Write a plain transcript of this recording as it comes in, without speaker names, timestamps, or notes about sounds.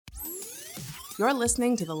You're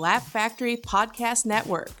listening to the Laugh Factory Podcast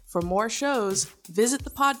Network. For more shows, visit the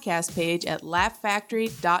podcast page at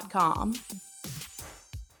laughfactory.com.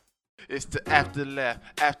 It's the afterlaugh,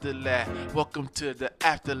 afterlaugh. Welcome to the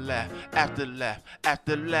afterlaugh, afterlaugh,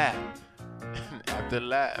 afterlaugh.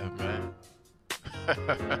 Afterlaugh, man.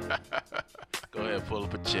 Go ahead, pull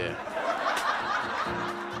up a chair.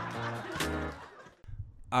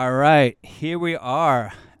 All right, here we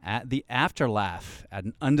are at the Afterlaugh at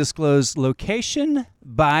an undisclosed location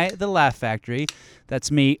by the Laugh Factory. That's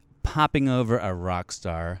me popping over a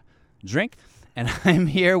Rockstar drink. And I'm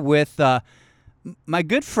here with my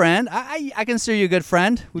good friend. I consider you a good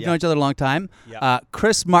friend. We've known each other a long time.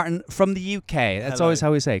 Chris Martin from the UK. That's Hello. always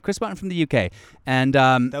how we say it. Chris Martin from the UK. And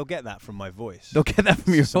They'll get that from my voice. they'll get that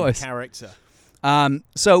from your Some voice. character.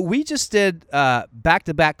 So we just did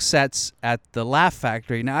back-to-back sets at the Laugh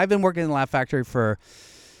Factory. Now, I've been working in the Laugh Factory for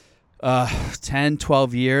 10,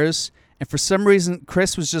 12 years. And for some reason,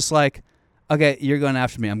 Chris was just like, okay, you're going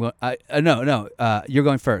after me. I'm going, you're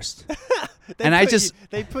going first.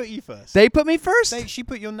 They put you first. They put me first? She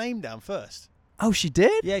put your name down first. Oh, she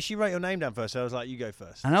did? Yeah, she wrote your name down first. So I was like, you go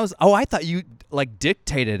first. And I thought you like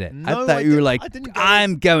dictated it. No, I thought you were like, I didn't go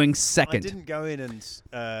I'm going I second. didn't go in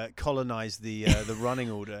and colonize the running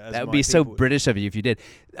order. As That would my be so people. British of you if you did.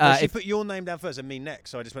 Well, she put your name down first and me next.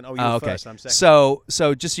 So I just went, oh, you're okay. first and I'm second.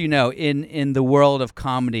 So just so you know, in the world of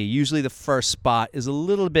comedy, usually the first spot is a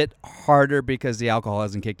little bit harder because the alcohol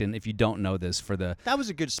hasn't kicked in. If you don't know this, That was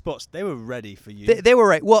a good spot. They were ready for you. they were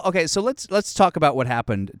right. Well, okay. So let's talk about what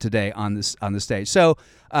happened today on the stage. So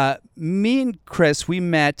me and Chris, we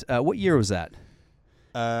met. What year was that?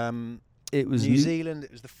 It was New Zealand.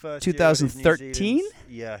 It was the first year I did New 2013? Zealand.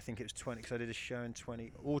 Yeah, I think it was 20 because I did a show in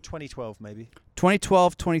 2012 maybe.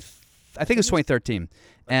 2012, I think it was 2013.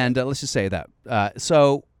 And let's just say that.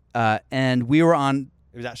 And we were on.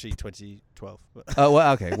 It was actually 2012. Oh,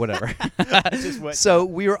 well, okay, whatever. Just worked So out.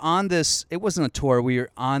 we were on this. It wasn't a tour. We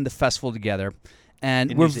were on the festival together,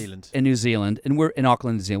 and In we're New Zealand. In New Zealand, and we're in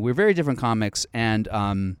Auckland, New Zealand. We're very different comics, and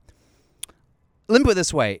let me put it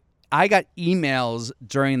this way: I got emails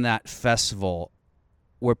during that festival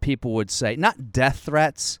where people would say not death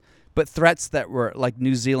threats, but threats that were like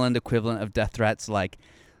New Zealand equivalent of death threats, like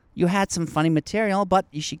 "You had some funny material, but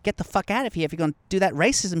you should get the fuck out of here if you're going to do that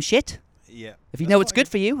racism shit. Yeah. If you know what's good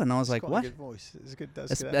for you." And I was like, quite "What?" A good voice. It's good.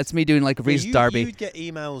 That's me doing like a Reese Darby. You'd get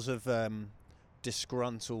emails of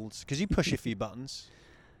disgruntled because you push a few buttons.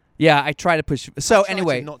 Yeah, I try to push. So I try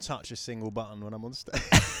anyway, to not touch a single button when I'm on stage.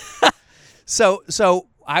 so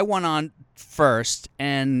I went on first,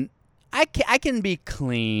 and I can be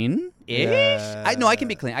clean-ish. Yeah. I can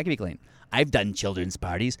be clean. I can be clean. I've done children's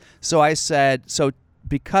parties. So I said,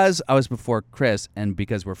 because I was before Chris and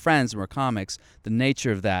because we're friends and we're comics, the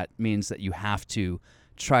nature of that means that you have to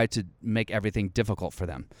try to make everything difficult for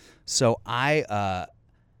them. So I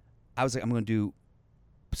was like, I'm going to do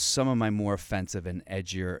some of my more offensive and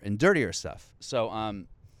edgier and dirtier stuff. So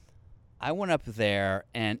I went up there,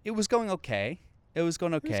 and it was going okay. It was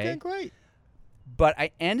going okay. It was going great. But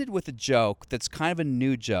I ended with a joke that's kind of a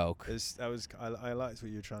new joke. I liked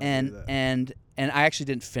what you were trying to do there. And I actually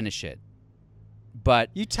didn't finish it. But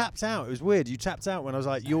You tapped out. It was weird. You tapped out when I was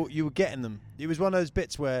like, you were getting them. It was one of those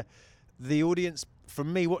bits where the audience,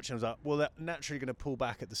 from me watching, was like, well, they're naturally going to pull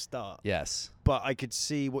back at the start. yes. But I could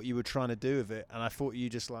see what you were trying to do with it, and I thought you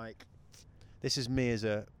just like, this is me as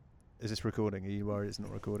a. Is this recording? Are you worried it's not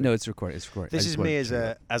recording? No, it's recorded. It's recorded. This is me as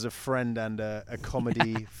a friend and a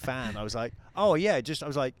comedy fan. I was like, oh yeah, I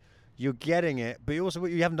was like, you're getting it, but you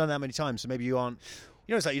haven't done that many times, so maybe you aren't.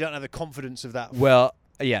 It's like you don't have the confidence of that. Well,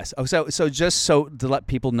 yes. Oh, so just so to let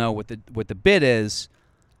people know what the bit is,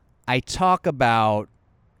 I talk about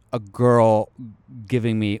a girl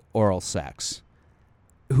giving me oral sex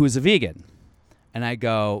who is a vegan. And I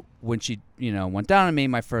go, when she, went down on me,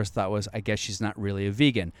 my first thought was, I guess she's not really a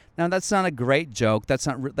vegan. Now, that's not a great joke.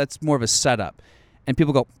 That's more of a setup. And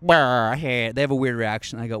people go, hey, they have a weird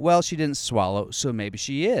reaction. I go, well, she didn't swallow, so maybe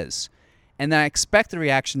she is. And then I expect the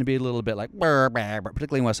reaction to be a little bit like,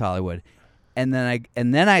 particularly in West Hollywood. And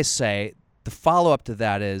then I say, the follow-up to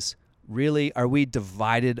that is, really, are we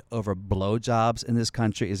divided over blowjobs in this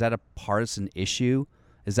country? Is that a partisan issue?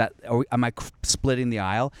 Am I splitting the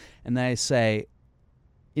aisle? And then I say,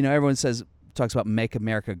 everyone talks about make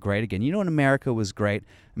America great again. You know when America was great?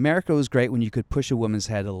 America was great when you could push a woman's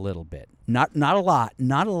head a little bit. Not a lot.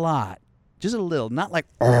 Just a little. Not like,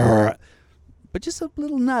 but just a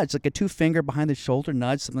little nudge, like a 2-finger behind the shoulder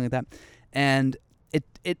nudge, something like that. And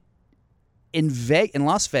in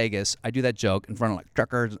Las Vegas, I do that joke in front of like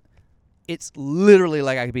truckers. It's literally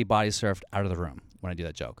like I could be body surfed out of the room when I do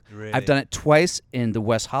that joke. Really? I've done it twice in the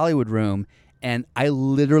West Hollywood room, and I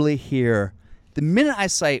literally hear the minute I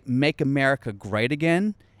say "Make America Great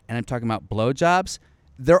Again," and I'm talking about blowjobs,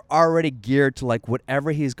 they're already geared to like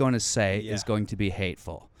whatever he's going to say is going to be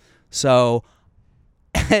hateful. So,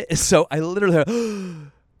 so I literally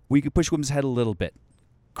heard, we could push women's head a little bit.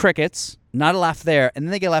 Crickets, not a laugh there, and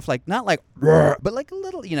then they get a laugh like not like, but like a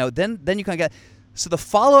little, you know. Then you kind of get. So the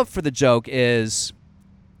follow up for the joke is,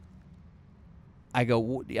 I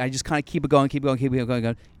just kind of keep it going.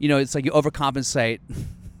 You know, it's like you overcompensate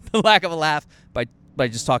the lack of a laugh by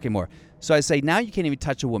just talking more. So I say, now you can't even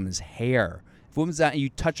touch a woman's hair. If a woman's out and you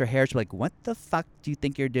touch her hair, she'll be like, what the fuck do you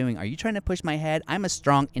think you're doing? Are you trying to push my head? I'm a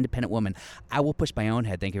strong, independent woman. I will push my own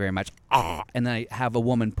head. Thank you very much. And then I have a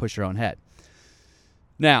woman push her own head.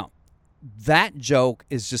 Now, that joke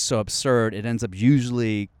is just so absurd. It ends up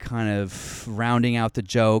usually kind of rounding out the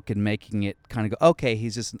joke and making it kind of go, okay,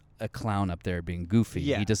 he's just a clown up there being goofy.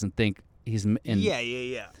 Yeah. He doesn't think he's in.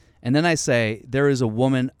 Yeah. And then I say, there is a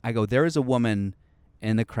woman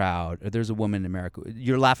in the crowd, or there's a woman in America.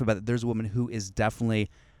 You're laughing about it. There's a woman who is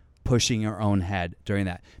definitely pushing her own head during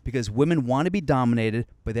that. Because women want to be dominated,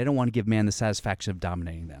 but they don't want to give man the satisfaction of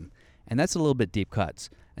dominating them. And that's a little bit deep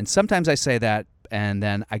cuts. And sometimes I say that, and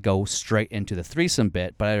then I go straight into the threesome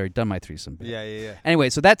bit, but I already done my threesome bit. Yeah. Anyway,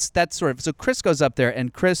 so that's sort of, so Chris goes up there,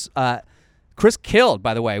 and Chris killed,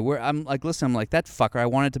 by the way. I'm like, listen, I'm like, that fucker, I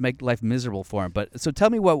wanted to make life miserable for him. But so tell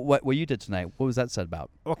me what you did tonight. What was that said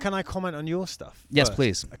about? Well, can I comment on your stuff? Yes, first?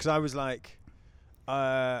 please. Because I was like,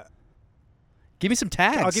 give me some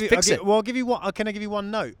tags. I'll give you one. Can I give you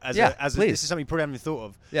one note? Please. This is something you probably haven't thought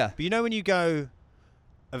of. Yeah. But you know when you go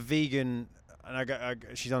a vegan, and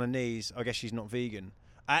she's on her knees. I guess she's not vegan.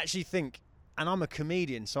 I actually think, and I'm a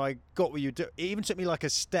comedian, so I got what you do. It even took me like a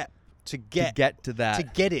step to get to that. To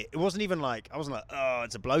get it. It wasn't even like, I wasn't like, oh,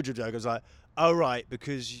 it's a blowjob joke. I was like, oh, right,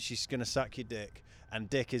 because she's going to suck your dick, and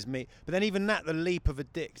dick is meat. But then even that, the leap of a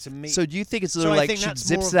dick to meat. So do you think it's literally like she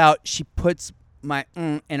zips it out, she puts my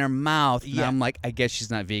in her mouth, and I'm like, I guess she's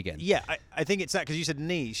not vegan. Yeah, I think it's that, because you said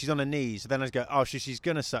knees. She's on her knees. So then I just go, oh, she's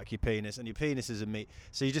going to suck your penis, and your penis is a meat.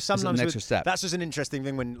 So you just sometimes... That's an extra step. That's just an interesting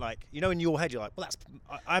thing when, like, you know, in your head, you're like, well,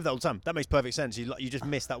 I have that all the time. That makes perfect sense. You just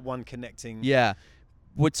miss that one connecting... Yeah.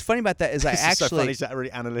 What's funny about that is I actually... It's so funny to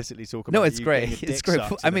really analytically talk about. No, it's great. It's great.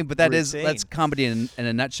 I mean, but that's comedy in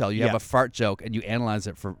a nutshell. You have a fart joke and you analyze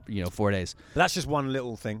it for 4 days. But that's just one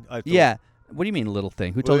little thing. I thought. Yeah. What do you mean little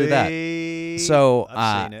thing? Who told you that? So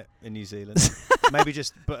I've seen it in New Zealand. Maybe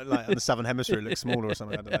just, but like on the southern hemisphere, it looks smaller or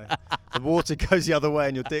something. I don't know. The water goes the other way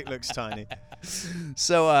and your dick looks tiny.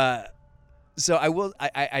 So I will.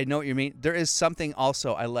 I know what you mean. There is something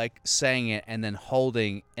also I like saying it and then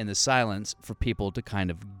holding in the silence for people to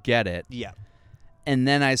kind of get it. Yeah. And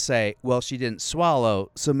then I say, well, she didn't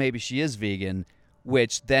swallow, so maybe she is vegan,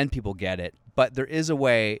 which then people get it. But there is a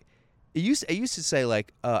way. I used to say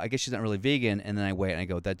like, I guess she's not really vegan, and then I wait and I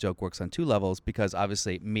go, that joke works on two levels, because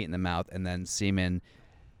obviously meat in the mouth and then semen.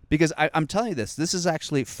 Because I'm telling you this is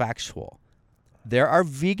actually factual. There are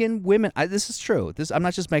vegan women. This is true. I'm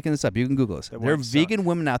not just making this up. You can Google this. There are vegan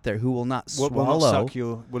women out there who will not swallow. Will not suck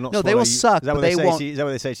you. Will not. No, they will suck, but they won't. Is that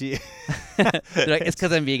what they say to you? They're like, it's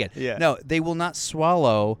because I'm vegan. Yeah. No, they will not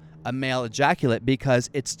swallow a male ejaculate because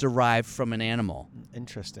it's derived from an animal.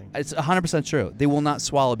 Interesting. It's 100% true. They will not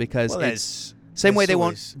swallow because it's same way they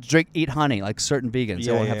won't eat honey. Like certain vegans,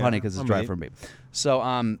 they won't have honey because it's derived from meat. So,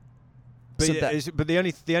 but the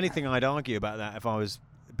only thing I'd argue about that, if I was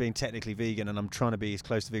being technically vegan and I'm trying to be as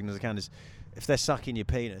close to vegan as I can, is if they're sucking your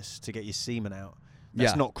penis to get your semen out,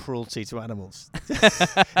 that's not cruelty to animals.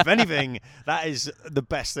 If anything, that is the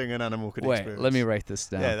best thing an animal could experience. Wait, let me write this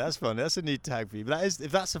down. Yeah, that's fun. That's a neat tag for you. But if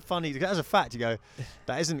that's a fact, you go,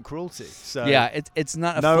 that isn't cruelty. So yeah, it's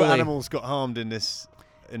not. No animals got harmed in this.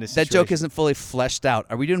 That situation. Joke isn't fully fleshed out.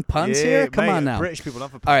 Are we doing puns here? Come on now. British people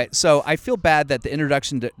love a pun. All right, so I feel bad that the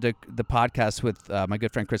introduction to the podcast with my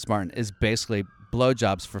good friend Chris Martin is basically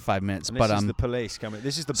blowjobs for 5 minutes. And but this is the police coming.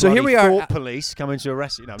 This is the so here we are. Police coming to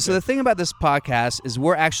arrest you. No, so the thing about this podcast is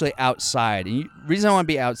we're actually outside. And the reason I want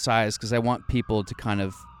to be outside is because I want people to kind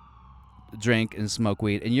of drink and smoke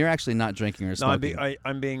weed. And you're actually not drinking or smoking. No,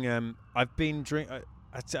 I've been drinking.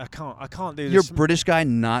 I can't do this. You're a British guy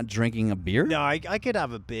not drinking a beer? No, I could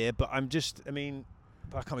have a beer, but I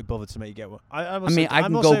can't be bothered to make you get one. I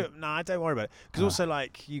can go. No, don't worry about it. Because also,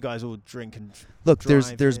 like, you guys all drink and look.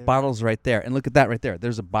 There's bottles right there, and look at that right there.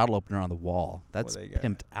 There's a bottle opener on the wall. That's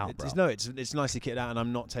pimped out, bro. It's nicely kitted out, and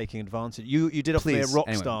I'm not taking advantage. You did offer me a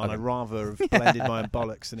rock star, and I'd rather have blended my own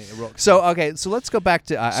bollocks than eat a rock star. So let's go back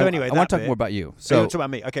to. I want to talk more about you. So you want to talk about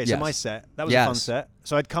me? Okay, so my set, that was a fun set.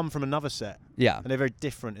 So I'd come from another set. Yeah, and they're very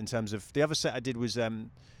different in terms of the other set I did was.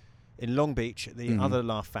 in Long Beach at the other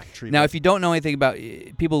Laugh Factory. Now, if you don't know anything about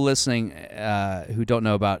people listening who don't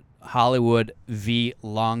know about Hollywood v.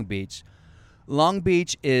 Long Beach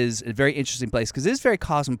is a very interesting place because it is very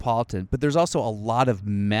cosmopolitan, but there's also a lot of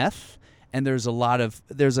meth, and there's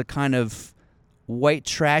a kind of white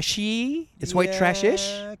trashy. It's white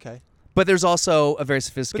trash-ish. Okay. But there's also a very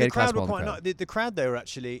sophisticated crowd cosmopolitan crowd. The crowd there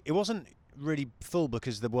actually, it wasn't really full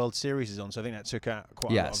because the World Series is on, so I think that took out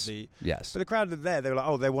quite a lot of the... Yes. But the crowd there, they were like,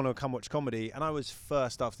 oh, they want to come watch comedy. And I was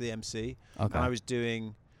first after the MC. Okay. And I was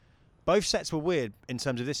doing... Both sets were weird in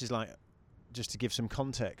terms of, this is like, just to give some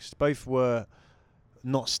context, both were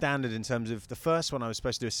not standard in terms of, the first one I was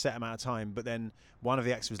supposed to do a set amount of time, but then one of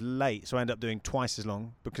the acts was late, so I ended up doing twice as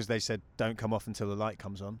long because they said don't come off until the light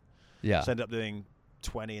comes on. Yeah. So I ended up doing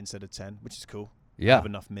 20 instead of 10, which is cool. Yeah. Have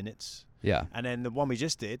enough minutes. Yeah. And then the one we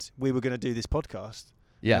just did, we were going to do this podcast.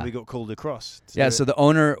 Yeah. And we got called across. Yeah, so the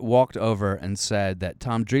owner walked over and said that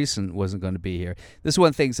Tom Dreesen wasn't going to be here. This is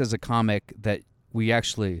one thing as a comic that we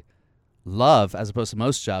actually love as opposed to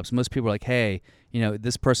most jobs. Most people are like, hey,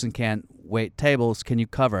 this person can't wait tables. Can you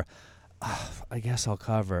cover? I guess I'll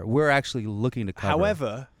cover. We're actually looking to cover.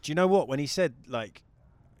 However, do you know what? When he said, like,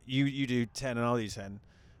 you do 10 and I'll do 10,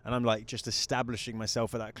 and I'm like just establishing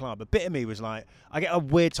myself at that club, a bit of me was like, I get a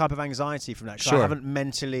weird type of anxiety from that. Sure. I haven't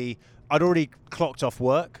mentally, I'd already clocked off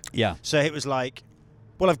work. Yeah. So it was like,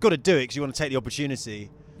 well, I've got to do it because you want to take the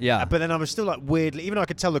opportunity. Yeah. But then I was still like weirdly, even though I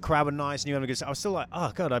could tell the crowd were nice and you were having a good set, I was still like,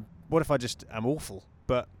 oh God, what if I just am awful?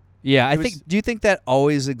 But yeah, do you think that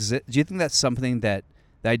always exists? Do you think that's something that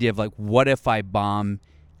the idea of like, what if I bomb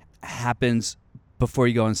happens before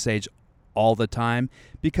you go on stage all the time?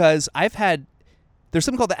 Because there's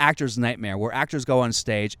something called the actor's nightmare where actors go on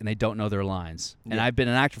stage and they don't know their lines. Yeah. And I've been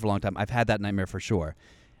an actor for a long time. I've had that nightmare for sure.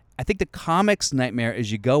 I think the comic's nightmare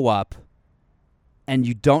is you go up and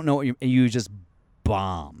you don't know and you just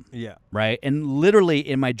bomb. Yeah. Right? And literally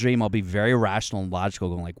in my dream, I'll be very rational and logical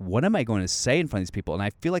going like, what am I going to say in front of these people? And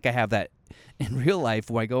I feel like I have that in real life.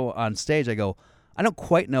 When I go on stage, I go, I don't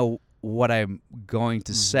quite know what I'm going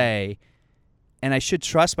to say. And I should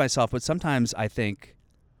trust myself. But sometimes I think,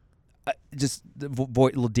 just the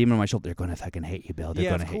little demon on my shoulder, they're going to fucking hate you, Bill. They're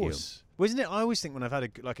going to hate you. Well, isn't it? I always think when I've had a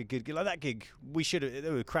good gig, like that gig,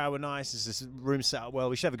 the crowd were nice, this room set up well,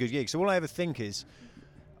 we should have a good gig. So all I ever think is,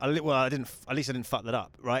 at least I didn't fuck that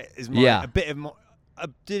up, right? I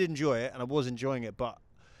did enjoy it, and I was enjoying it, but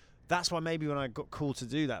that's why maybe when I got called to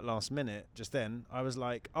do that last minute, just then, I was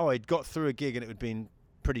like, oh, I'd got through a gig and it had been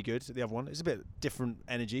pretty good. The other one, it's a bit different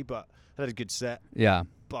energy, but I had a good set. Yeah.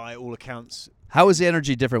 By all accounts. How was the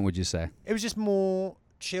energy different, would you say? It was just more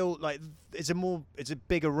chill. Like, it's a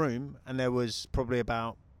bigger room, and there was probably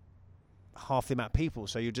about half the amount of people.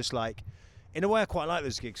 So you're just like, in a way, I quite like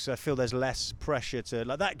those gigs. So I feel there's less pressure to,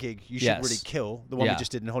 like that gig, you should really kill. The one we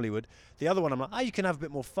just did in Hollywood. The other one, I'm like, you can have a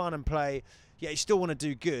bit more fun and play. Yeah, you still want to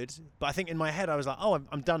do good. But I think in my head, I was like,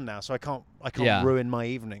 I'm done now. So I can't ruin my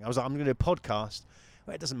evening. I was like, I'm going to do a podcast.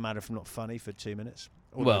 Well, it doesn't matter if I'm not funny for 2 minutes.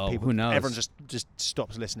 Well, who knows? Everyone just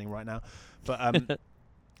stops listening right now. But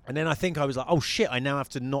and then I think I was like, oh shit, I now have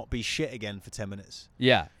to not be shit again for 10 minutes.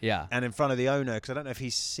 Yeah, yeah. And in front of the owner, because I don't know if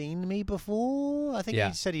he's seen me before. I think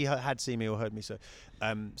he said he had seen me or heard me. So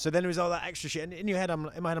so then there was all that extra shit. And in my head, I'm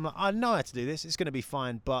like, I know how to do this. It's going to be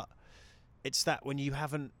fine. But it's that when you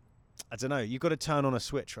haven't, I don't know, you've got to turn on a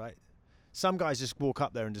switch, right? Some guys just walk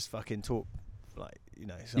up there and just fucking talk, like,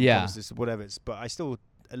 sometimes just whatever. But I still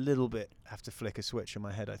a little bit have to flick a switch in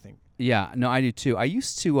my head, I think. Yeah, no, I do too. I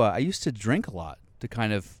used to drink a lot to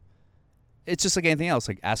kind of, it's just like anything else,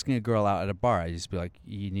 like asking a girl out at a bar. I used to be like,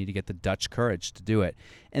 you need to get the Dutch courage to do it.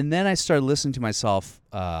 And then I started listening to myself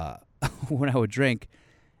when I would drink,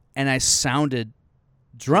 and I sounded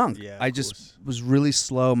drunk. Yeah, I just was really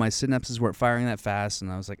slow. My synapses weren't firing that fast, and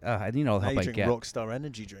I was like, I need all the help I get. Rockstar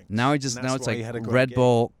energy drinks. Now it's like Red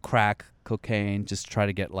Bull, crack, cocaine, just try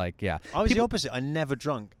to get like, I was the opposite. I never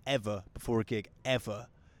drunk ever before a gig, ever.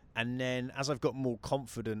 And then as I've got more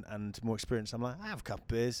confident and more experience, I'm like, I have a couple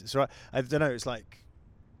beers. It's all right. I don't know. It's like,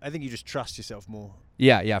 I think you just trust yourself more.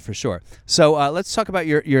 Yeah, for sure. So let's talk about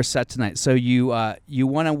your set tonight. So you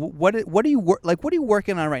want to, what are you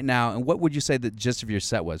working on right now, and what would you say the gist of your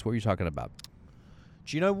set was? What were you talking about?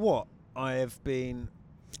 Do you know what I have been?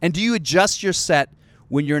 And do you adjust your set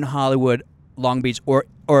when you're in Hollywood, Long Beach,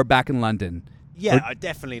 or back in London? Yeah, I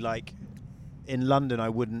definitely, like in London, I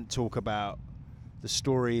wouldn't talk about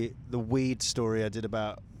the weed story I did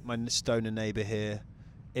about my stoner neighbor here.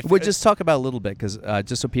 We'll just talk about a little bit, because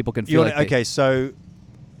just so people can feel okay, so,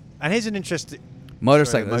 and here's an interesting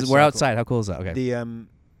motorcycle. We're outside. How cool is that? Okay.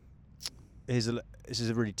 This is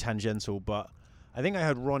a really tangential, but I think I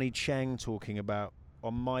heard Ronnie Cheng talking about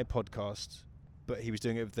on my podcast, but he was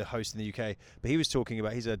doing it with the host in the UK. But he was talking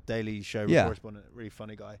about, he's a Daily Show correspondent, really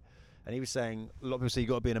funny guy. And he was saying, a lot of people say you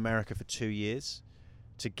got to be in America for 2 years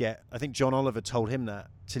to get, I think John Oliver told him that,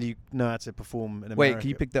 till you know how to perform in America. Wait, can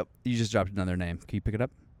you pick up, you just dropped another name. Can you pick it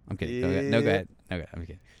up? I'm kidding. Yeah. No, go ahead. I'm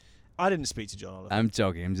kidding. I didn't speak to John Oliver. I'm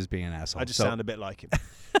joking. I'm just being an asshole. I just sound a bit like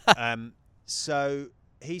him. So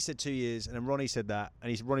he said 2 years, and then Ronnie said that,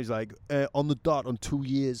 and Ronnie's like, on the dot, on 2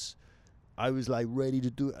 years, I was like ready to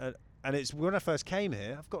do it. And it's when I first came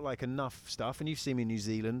here, I've got like enough stuff, and you've seen me in New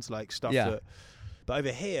Zealand, like stuff that, but over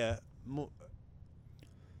here,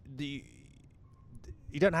 you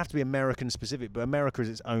don't have to be American specific, but America is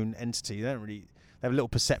its own entity. They have little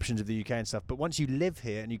perceptions of the UK and stuff, but once you live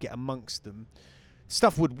here and you get amongst them,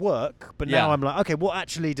 stuff would work. But now I'm like, okay, what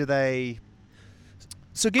actually do they?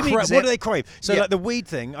 So give me what do they crave? So like the weed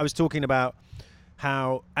thing, I was talking about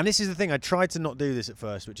how, and this is the thing, I tried to not do this at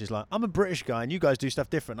first, which is like, I'm a British guy and you guys do stuff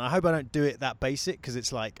different. I hope I don't do it that basic, because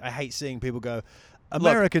it's like, I hate seeing people go,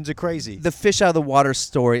 Americans are crazy. The fish out of the water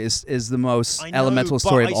story is the most elemental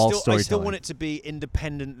story of all storytelling. I still want it to be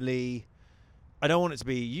independently. I don't want it to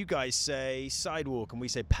be, you guys say sidewalk and we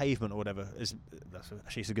say pavement or whatever. It's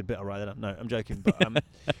a good bit, I'll write that up. No, I'm joking. But I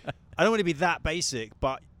don't want it to be that basic,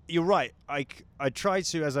 but you're right. I try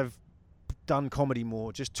to, as I've done comedy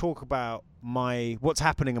more, just talk about what's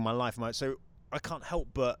happening in my life. So I can't help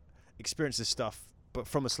but experience this stuff, but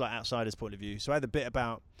from a slight outsider's point of view. So I had the bit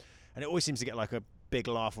about, and it always seems to get like a big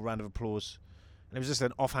laugh or round of applause. And it was just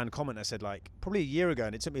an offhand comment I said like probably a year ago,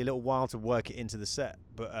 and it took me a little while to work it into the set.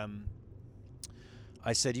 But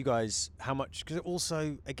I said, you guys, how much? Because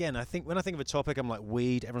also, again, I think when I think of a topic, I'm like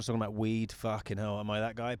weed. Everyone's talking about weed. Fucking hell, am I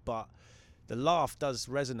that guy? But the laugh does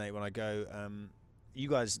resonate when I go, you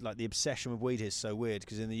guys, like the obsession with weed here is so weird,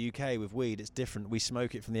 because in the UK with weed, it's different. We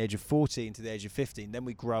smoke it from the age of 14 to the age of 15. Then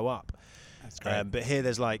we grow up. That's great. But here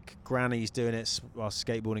there's like grannies doing it while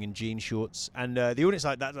skateboarding in jean shorts. And the audience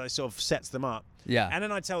like that sort of sets them up. Yeah. And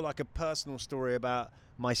then I tell like a personal story about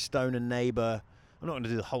my stoner neighbour. I'm not going to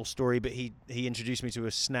do the whole story, but he introduced me to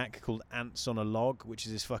a snack called Ants on a Log, which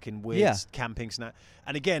is this fucking weird camping snack.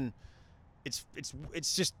 And again, it's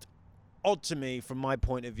just odd to me from my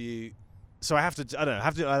point of view. So I have to do it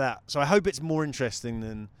like that. So I hope it's more interesting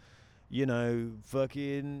than,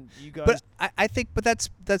 fucking you guys. But I think,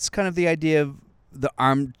 that's kind of the idea of the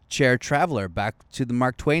armchair traveler, back to the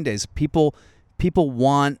Mark Twain days. People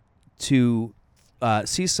want to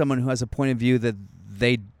see someone who has a point of view that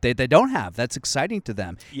they don't have. That's exciting to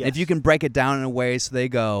them. Yes. And if you can break it down in a way so they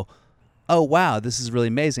go, oh wow, this is really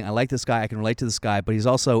amazing. I like this guy. I can relate to this guy, but he's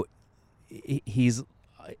also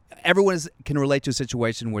everyone can relate to a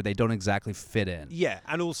situation where they don't exactly fit in. Yeah,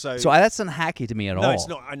 and also, so that's not hacky to me at all. No, it's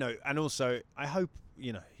not. I know, and also, I hope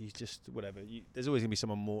he's just whatever. There's always gonna be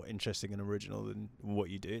someone more interesting and original than what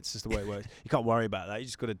you do. It's just the way it works. You can't worry about that. You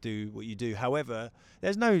just got to do what you do. However,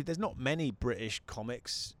 there's not many British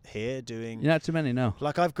comics here doing. Not too many, no.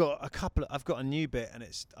 Like I've got a new bit, and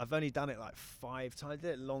I've only done it like 5 times. I did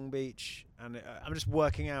it at Long Beach, and I'm just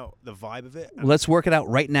working out the vibe of it. Let's work it out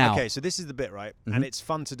right now. Okay, so this is the bit, right? Mm-hmm. And it's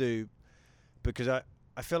fun to do because I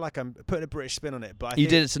feel like I'm putting a British spin on it. But you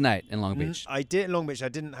did it tonight in Long Beach. I did it in Long Beach. I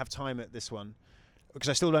didn't have time at this one because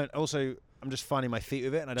I still don't. Also, I'm just finding my feet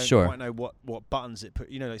with it, and I don't quite know what buttons it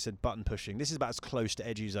put. Like I said, button pushing. This is about as close to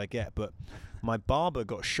edgy as I get. But my barber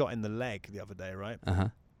got shot in the leg the other day, right?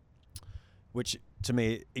 Which to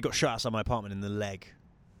me, he got shot outside my apartment in the leg,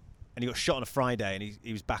 and he got shot on a Friday, and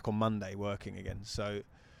he was back on Monday working again. So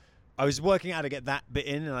I was working out how to get that bit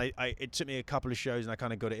in, and it took me a couple of shows, and I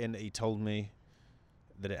kind of got it in. He told me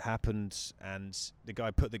that it happened, and the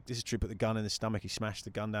guy put the gun in his stomach. He smashed the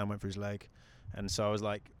gun down, went for his leg, and so I was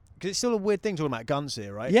like, because it's still a weird thing talking about guns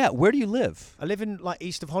here, right? Yeah. Where do you live? I live in like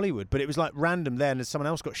east of Hollywood, but it was like random there, and someone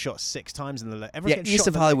else got shot 6 times in the leg. East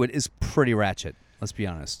of Hollywood is pretty ratchet. Let's be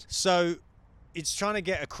honest. So it's trying to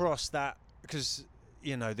get across that because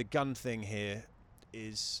the gun thing here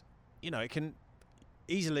is it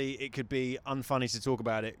could be unfunny to talk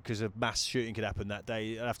about it because a mass shooting could happen that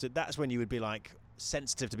day. That's when you would be like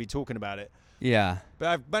sensitive to be talking about it. Yeah. But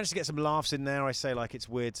I've managed to get some laughs in there. I say like it's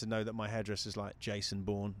weird to know that my hairdresser's like Jason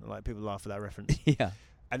Bourne. Like people laugh at that reference. Yeah.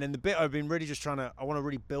 And then the bit I've been really just I want to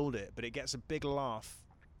really build it, but it gets a big laugh.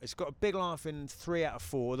 It's got a big laugh in 3 out of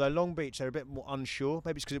 4. Although Long Beach, they're a bit more unsure.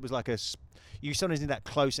 Maybe it's because it was like you sometimes need that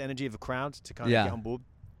close energy of a crowd to kind of get on board.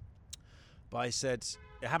 But I said,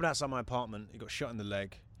 it happened outside my apartment. He got shot in the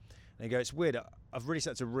leg. And he goes, it's weird. I've really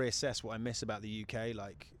started to reassess what I miss about the UK.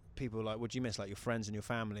 Like, people are like, what do you miss? Like, your friends and your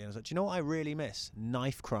family. And I was like, do you know what I really miss?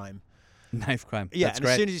 Knife crime. Knife crime. Yeah, That's and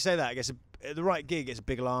great. as soon as you say that, it gets the right gig, it's a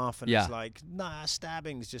big laugh, and Yeah. it's like, nah,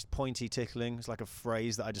 stabbing is just pointy tickling. It's like a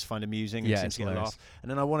phrase that I just find amusing. Yeah, and it's seems to get a hilarious. laugh.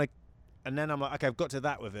 And then I'm like, okay, I've got to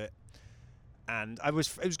that with it. And it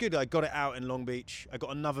was good. I got it out in Long Beach. I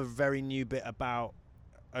got another very new bit about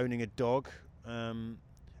owning a dog.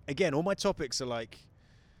 Again, all my topics are like,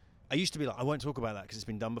 I used to be like, I won't talk about that because it's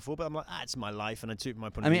been done before, but I'm like, it's my life, and I took my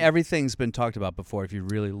point of view. Everything's been talked about before if you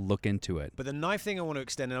really look into it. But the knife thing I want to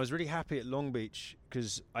extend, and I was really happy at Long Beach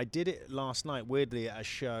because I did it last night, weirdly, at a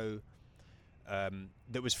show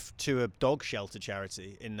that was to a dog shelter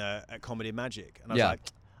charity at Comedy Magic. And I was like,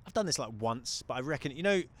 I've done this like once, but I reckon,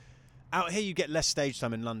 out here you get less stage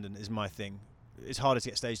time in London is my thing. It's harder to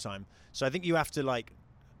get stage time. So I think you have to like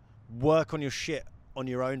work on your shit on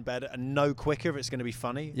your own better and know quicker if it's going to be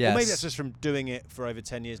funny. Yes. Or maybe that's just from doing it for over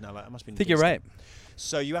 10 years now. Like, I must be. I think you're right.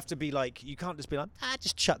 So you have to be like, you can't just be like,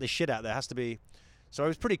 just chuck this shit out there. It has to be. So I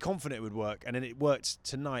was pretty confident it would work. And then it worked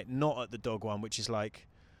tonight, not at the dog one, which is like,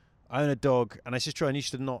 I own a dog and I just try and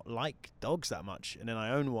used to not like dogs that much. And then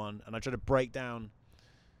I own one and I try to break down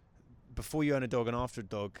before you own a dog and after a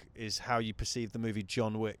dog is how you perceive the movie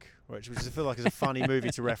John Wick, which I feel like is a funny movie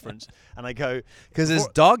to reference. And I go, because his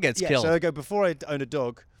dog gets killed. So I go, before I own a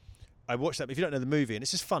dog, I watch that. If you don't know the movie, and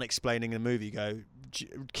it's just fun explaining the movie, you go,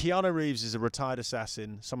 Keanu Reeves is a retired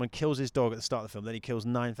assassin. Someone kills his dog at the start of the film. Then he kills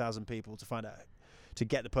 9,000 people to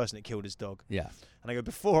get the person that killed his dog. Yeah. And I go,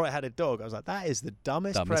 before I had a dog, I was like, that is the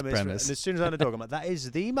dumbest premise. And as soon as I had a dog, I'm like, that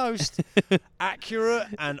is the most accurate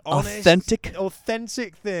and honest,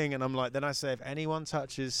 authentic thing. And I'm like, then I say, if anyone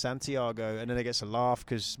touches Santiago, and then it gets a laugh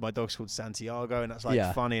because my dog's called Santiago, and that's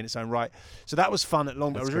like funny in its own right. So that was fun at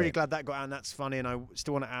Long Beach. I was really glad that got out, and that's funny, and I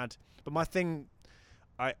still want to add. But my thing,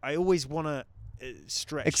 I always want to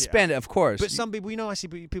stretch expand it, of course. But some people, I see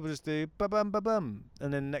people just do ba-bum, ba-bum,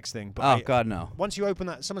 and then next thing. But God, no. Once you open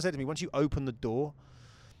that, someone said to me, once you open the door,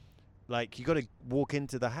 like, you got to walk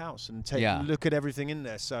into the house and look at everything in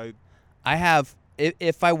there. So I have,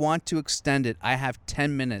 if I want to extend it, I have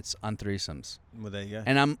 10 minutes on threesomes. Well, there you go.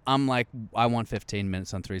 And I'm like, I want 15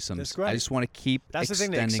 minutes on threesomes. That's great. I just want to keep That's the thing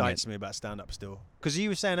that extending excites me about stand-up still. Because you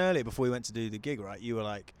were saying earlier, before we went to do the gig, right, you were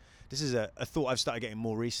like, this is a thought I've started getting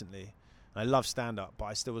more recently. I love stand-up, but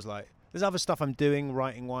I still was like, there's other stuff I'm doing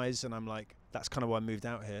writing-wise, and I'm like, that's kind of why I moved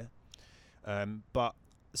out here. But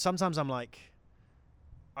sometimes I'm like,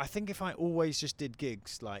 I think if I always just did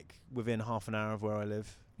gigs, like, within half an hour of where I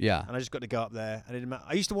live, and I just got to go up there, and it didn't matter.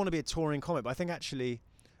 I used to want to be a touring comic, but I think actually,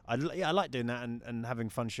 I like doing that and having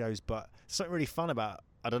fun shows, but there's something really fun about,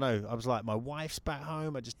 I don't know, I was like, my wife's back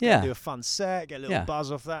home, I just do a fun set, get a little buzz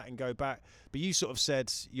off that, and go back. But you sort of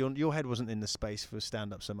said your head wasn't in the space for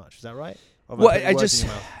stand-up so much. Is that right? Well, I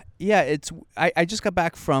just got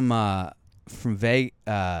back from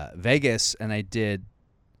Vegas, and I did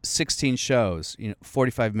 16 shows,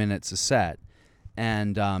 45 minutes a set,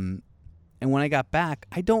 and when I got back,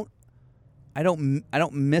 I don't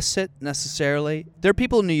miss it necessarily. There are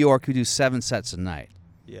people in New York who do 7 sets a night.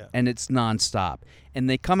 Yeah. And it's nonstop. And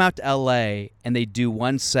they come out to LA and they do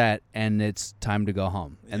one set and it's time to go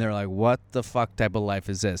home. Yeah. And they're like, what the fuck type of life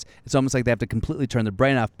is this? It's almost like they have to completely turn their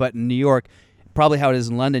brain off. But in New York, probably how it is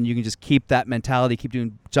in London, you can just keep that mentality, keep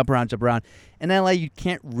doing jump around. In LA, you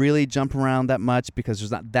can't really jump around that much because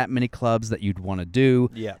there's not that many clubs that you'd want to do.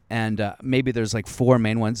 Yeah. And maybe there's like 4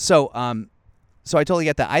 main ones. So I totally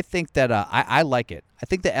get that. I think that I like it. I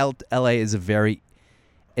think that LA is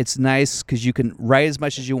it's nice because you can write as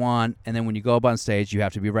much as you want, and then when you go up on stage, you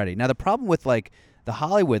have to be ready. Now, the problem with like the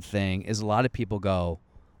Hollywood thing is a lot of people go,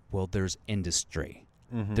 well, there's industry.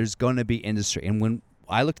 Mm-hmm. There's going to be industry. And when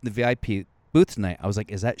I looked at the VIP booth tonight, I was like,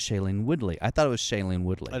 is that Shailene Woodley? I thought it was Shailene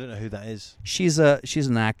Woodley. I don't know who that is. She's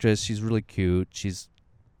an actress. She's really cute.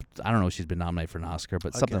 I don't know if she's been nominated for an Oscar,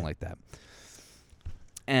 but something like that.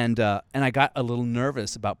 And I got a little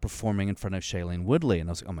nervous about performing in front of Shailene Woodley, and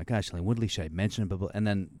I was like, "Oh my gosh, Shailene Woodley! Should I mention it?" And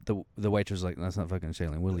then the waitress was like, "That's not fucking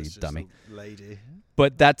Shailene Woodley, you dummy." Lady.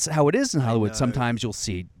 But that's how it is in Hollywood. Sometimes you'll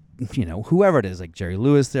see, whoever it is, like Jerry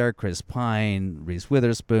Lewis there, Chris Pine, Reese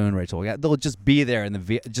Witherspoon, Rachel. They'll just be there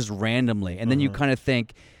just randomly, and then you kind of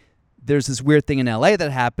think there's this weird thing in LA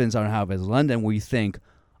that happens. I don't know how it is in London, where you think,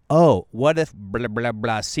 "Oh, what if blah blah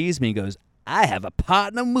blah sees me and goes, I have a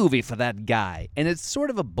part in a movie for that guy." And it's sort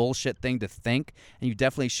of a bullshit thing to think, and you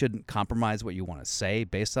definitely shouldn't compromise what you want to say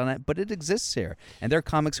based on it, but it exists here. And there are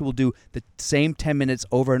comics who will do the same 10 minutes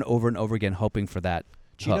over and over and over again, hoping for that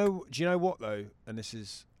hook. Do you know what, though? And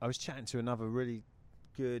I was chatting to another really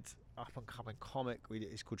good up-and-coming comic.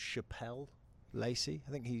 He's called Chappelle Lacey.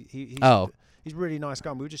 I think he's a really nice guy.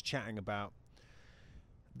 And we were just chatting about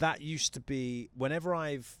that. Used to be, whenever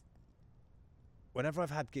I've whenever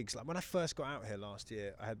I've had gigs, like when I first got out here last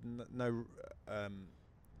year, I had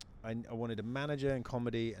I wanted a manager in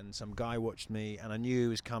comedy, and some guy watched me, and I knew he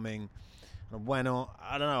was coming, and I went on.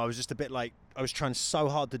 I don't know. I was just a bit like, I was trying so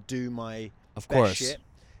hard to do my best shit,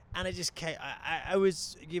 and it just came. I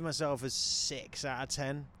was giving myself a 6 out of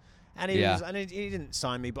 10. And he didn't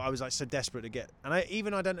sign me, but I was like so desperate to get. And I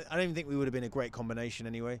don't even think we would have been a great combination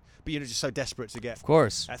anyway. But just so desperate to get, of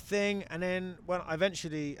course, a thing. And then when I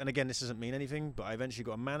eventually, and again, this doesn't mean anything, but I eventually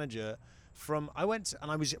got a manager when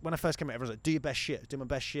I first came out, everyone was like, do your best shit, do my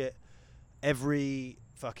best shit, every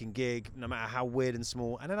fucking gig, no matter how weird and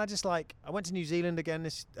small. And then I went to New Zealand again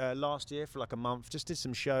this last year for like a month, just did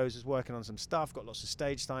some shows, was working on some stuff, got lots of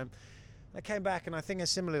stage time. I came back, and I think it's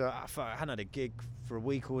similarly, like, I hadn't had a gig for a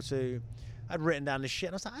week or two. I'd written down this shit,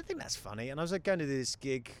 and I was like, I think that's funny. And I was like going to do this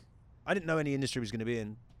gig. I didn't know any industry was going to be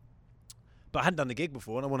in, but I hadn't done the gig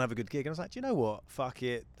before, and I want to have a good gig. And I was like, do you know what? Fuck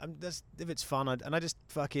it. If it's fun, and I just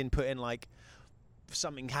fucking put in like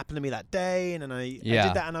something happened to me that day, and then I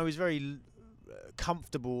did that, and I was very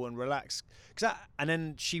comfortable and relaxed. And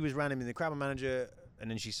then she was randomly the crowd manager, and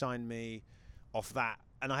then she signed me off that.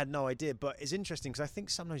 And I had no idea, but it's interesting because I think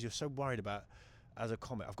sometimes you're so worried about, as a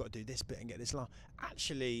comic, I've got to do this bit and get this laugh.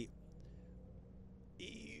 Actually,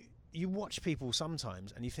 you watch people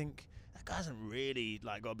sometimes and you think, that guy hasn't really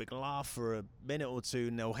like got a big laugh for a minute or two,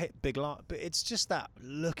 and they'll hit big laugh. But it's just that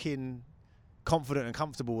looking confident and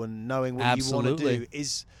comfortable and knowing what you want to do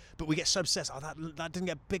is. But we get so obsessed. Oh, that didn't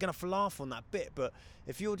get big enough laugh on that bit. But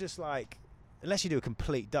if you're just like, unless you do a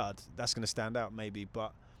complete dud, that's going to stand out maybe.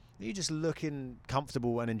 But you're just looking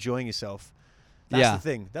comfortable and enjoying yourself. That's the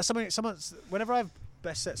thing. That's something. Whenever I've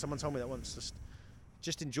best set, someone told me that once.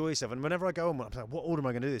 Just enjoy yourself. And whenever I go on, I'm like, what order am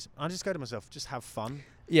I going to do this? I just go to myself, just have fun.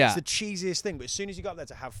 Yeah. It's the cheesiest thing. But as soon as you got there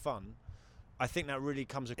to have fun, I think that really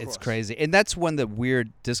comes across. It's crazy. And that's one of the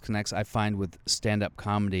weird disconnects I find with stand-up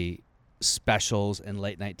comedy specials and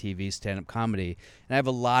late-night TV stand-up comedy. And I have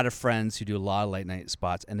a lot of friends who do a lot of late-night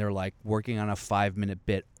spots, and they're like working on a 5-minute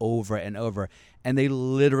bit over and over, and they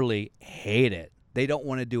literally hate it. They don't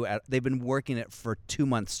want to do it. They've been working it for 2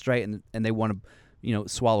 months straight, and they want to,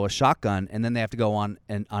 swallow a shotgun, and then they have to go on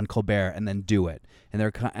Colbert and then do it. And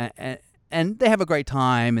they're and they have a great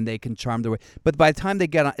time, and they can charm their way. But by the time they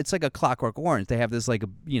get on, it's like a Clockwork Orange. They have this like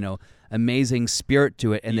amazing spirit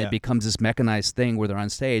to it, and it becomes this mechanized thing where they're on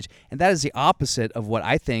stage. And that is the opposite of what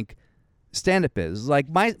I think stand-up is. Like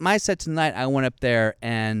my set tonight, I went up there,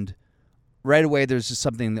 and right away there's just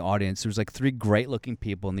something in the audience. There's like 3 great-looking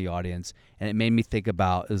people in the audience, and it made me think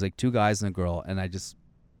about, it was like 2 guys and a girl, and I just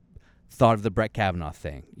thought of the Brett Kavanaugh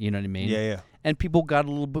thing. You know what I mean? Yeah. And people got a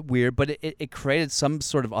little bit weird, but it created some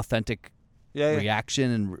sort of authentic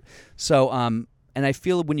reaction. And so, and I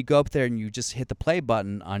feel when you go up there and you just hit the play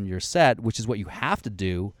button on your set, which is what you have to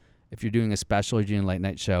do if you're doing a special or doing a late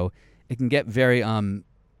night show, it can get very,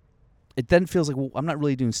 it then feels like, well, I'm not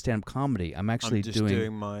really doing stand-up comedy. I'm actually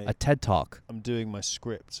doing a TED Talk. I'm doing my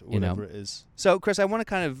script, whatever it is. So, Chris, I want to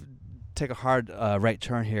kind of take a hard right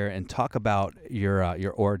turn here and talk about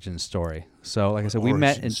your origin story. So, like I said, we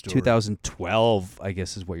met in 2012, I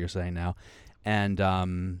guess is what you're saying now.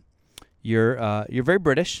 And you're very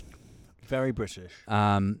British. Very British.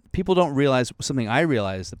 People don't realize something I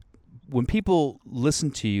realized. When people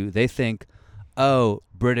listen to you, they think, oh,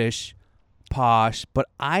 British, posh, but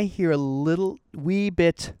I hear a little wee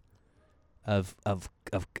bit of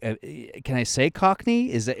can I say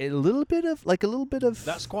Cockney? Is it a little bit of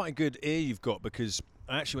That's quite a good ear you've got, because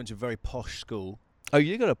I actually went to a very posh school. Oh,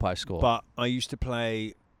 you did go to a posh school. But I used to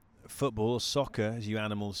play football, soccer, as you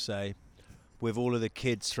animals say, with all of the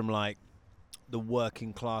kids from like the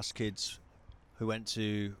working class kids who went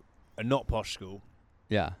to a not posh school.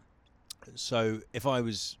 Yeah. So if I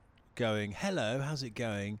was going, hello, how's it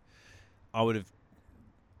going? I would have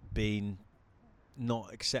been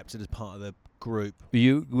not accepted as part of the group.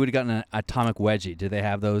 You would have gotten an atomic wedgie. Did they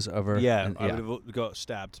have those over? Yeah, I would have got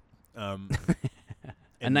stabbed. A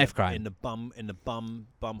knife crime in the bum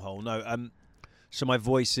hole. No, so my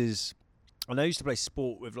voice is. And I used to play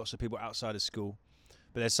sport with lots of people outside of school,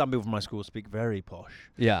 but there's some people from my school who speak very posh.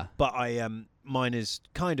 Yeah, but mine is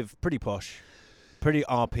kind of pretty posh. Pretty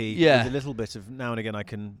RP, with a little bit of now and again I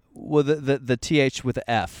can. Well, the TH with the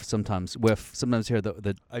F sometimes. Sometimes hear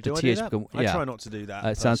the TH. I try not to do that.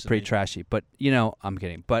 It sounds pretty trashy, but I'm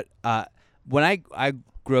kidding. But when I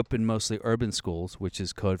grew up in mostly urban schools, which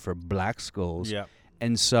is code for black schools,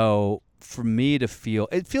 and so for me to feel,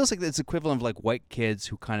 it feels like it's equivalent of like white kids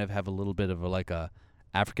who kind of have a little bit of a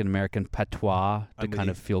African American patois to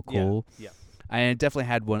kind of feel cool. Yeah. I definitely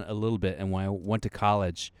had one a little bit, and when I went to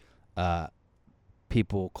college,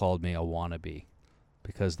 people called me a wannabe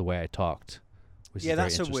because the way I talked. which is very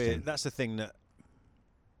that's interesting. weird. That's the thing that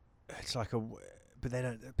it's like a. But they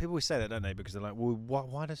don't. People always say that, don't they? Because they're like, well,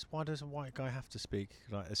 why does a white guy have to speak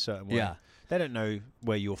like a certain way? Yeah. They don't know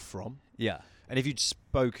where you're from. Yeah. And if you'd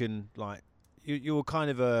spoken like you're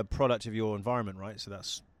kind of a product of your environment, right? So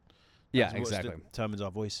that's exactly. What determines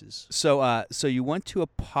our voices. So so you went to a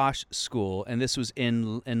posh school, and this was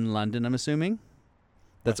in London, I'm assuming.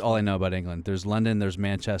 That's all I know about England. There's London, there's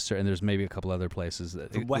Manchester, and there's maybe a couple other places.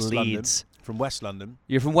 From West London. From West London.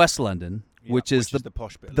 You're from West London, which is the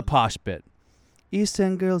posh bit. The posh bit. East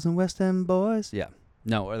End girls and West End boys. Yeah.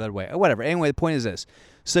 No, or that way. Whatever. Anyway, the point is this.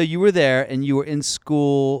 So you were there, and you were in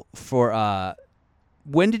school for...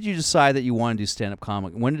 when did you decide that you wanted to do stand-up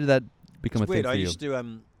comedy? When did that become a thing for you? I used to...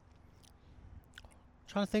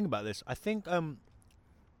 trying to think about this. I think...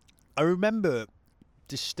 I remember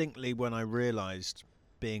distinctly when I realised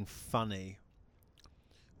being funny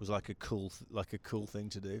was like a cool thing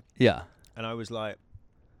to do. Yeah. And I was like...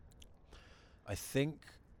 I think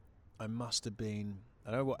I must have been...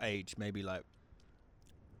 I don't know what age, maybe like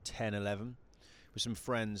 10, 11, with some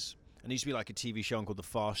friends. And it used to be like a TV show called The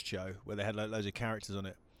Fast Show, where they had like loads of characters on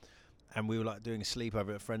it. And we were like doing a sleepover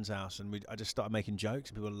at a friend's house, and I just started making jokes,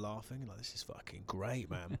 and people were laughing. Like, this is fucking great,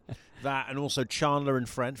 man. That, and also Chandler and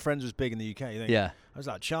Friends. Friends was big in the UK. Yeah. I was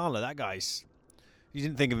like, Chandler, that guy's... You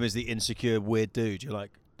didn't think of him as the insecure, weird dude. You're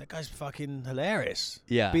like, that guy's fucking hilarious.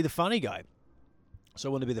 Yeah. Be the funny guy. So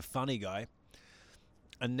I wanted to be the funny guy.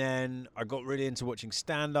 And then I got really into watching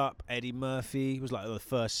stand-up. Eddie Murphy was like the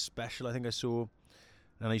first special I think I saw.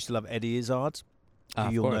 And I used to love Eddie Izzard,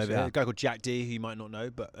 who you'll know. A guy called Jack D, who you might not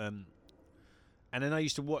know. But and then I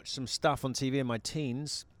used to watch some stuff on TV in my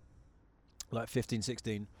teens, like 15,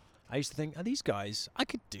 16. I used to think, are these guys, I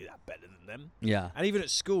could do that better than them. Yeah. And even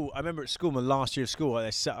at school, I remember at school, my last year of school,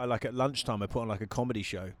 I sat like at lunchtime, I put on like a comedy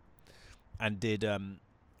show and did...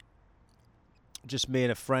 just me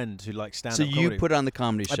and a friend who liked stand-up comedy. So you put on the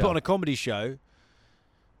comedy show. I put on a comedy show.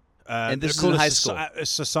 And this is in high school. A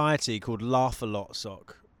society called Laugh a Lot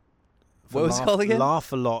Sock. What was it called again?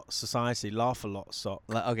 Laugh a Lot Society. Laugh a Lot Sock.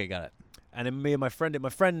 Okay, got it. And then me and my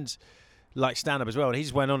friend liked stand-up as well. And he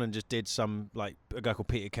just went on and just did some, like, a guy called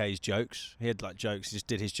Peter Kay's jokes. He had, like, jokes. He just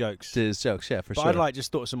did his jokes. Did his jokes, yeah, for but sure. I'd, like,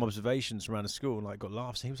 just thought of some observations around the school and, like, got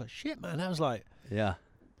laughs. And he was like, shit, man. That was like... Yeah.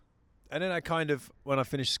 And then I kind of, when I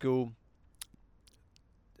finished school...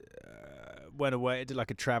 went away. I did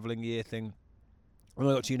like a traveling year thing. When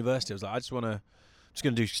I got to university, I was like, just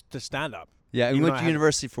going to do stand up. Yeah, and you went to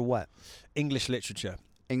university for what? English literature.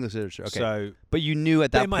 English literature. Okay. So, but you knew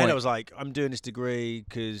at that in my point. head, I was like, I'm doing this degree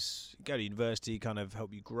because go to university, kind of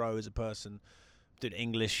help you grow as a person. Did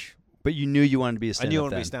English. But you knew you wanted to be a stand-up. I knew I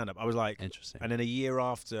wanted to be a stand up. I was like, interesting. And then a year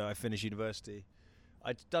after I finished university,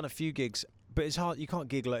 I'd done a few gigs, but it's hard. You can't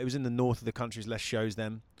gig like it was in the north of the country. There's less shows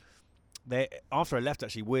then. After I left,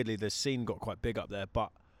 actually, weirdly, the scene got quite big up there.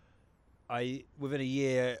 But within a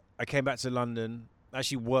year, I came back to London.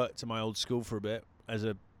 Actually, worked at my old school for a bit as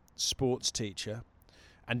a sports teacher,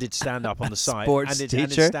 and did stand up on the side. Sports and teacher.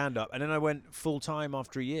 did stand up, and then I went full time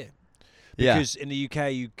after a year. Because in the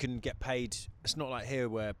UK, you can get paid. It's not like here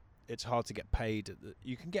where it's hard to get paid.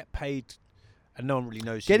 You can get paid. And no one really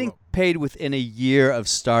knows. Getting paid within a year of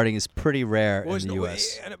starting is pretty rare in the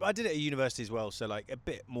US. And I did it at university as well, so like a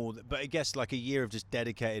bit more. But I guess like a year of just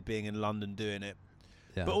dedicated being in London doing it.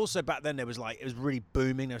 Yeah. But also back then it was really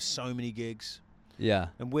booming. There were so many gigs. Yeah.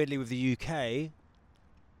 And weirdly with the UK,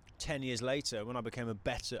 10 years later, when I became a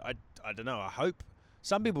better, I don't know. I hope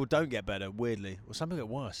some people don't get better. Weirdly, or some people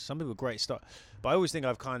get worse. Some people great start. But I always think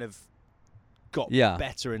I've kind of got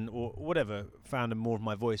better or whatever, found more of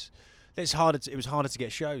my voice. It was harder to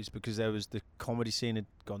get shows because the comedy scene had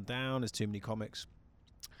gone down. There's too many comics,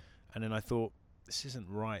 and then I thought this isn't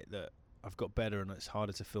right that I've got better and it's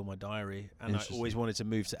harder to fill my diary. And I always wanted to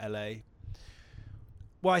move to LA.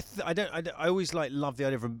 Well, I always love the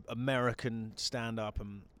idea of American stand up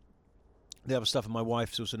and the other stuff. And my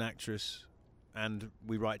wife's also an actress, and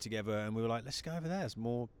we write together. And we were like, let's go over there. There's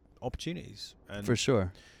more opportunities. And for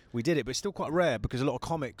sure, we did it, but it's still quite rare because a lot of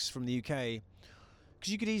comics from the UK.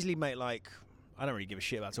 Because you could easily make I don't really give a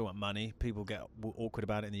shit about talking about money. People get awkward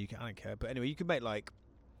about it in the UK. I don't care. But anyway, you could make a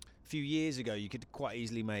few years ago, you could quite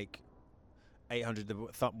easily make £800 to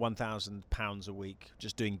 £1,000 a week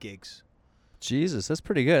just doing gigs. Jesus, that's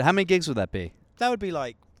pretty good. How many gigs would that be? That would be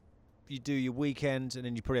like, you do your weekends and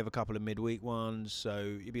then you probably have a couple of midweek ones. So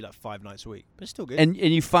you'd be like 5 nights a week. But it's still good. And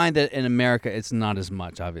you find that in America, it's not as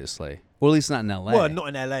much, obviously. Well, at least not in LA. Well, not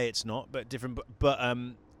in LA, it's not, but different. But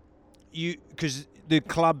because the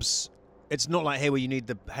clubs, it's not like here where you need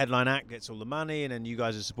the headline act gets all the money and then you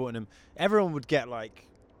guys are supporting them. Everyone would get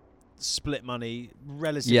split money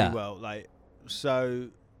relatively well. So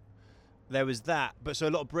there was that. But so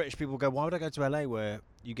a lot of British people go, why would I go to LA where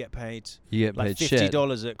you get paid like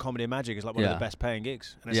 $50 at Comedy Magic is like one of the best paying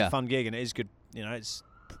gigs. And it's a fun gig and it is good. You know, it's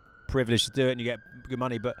privileged to do it and you get good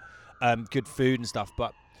money, but good food and stuff,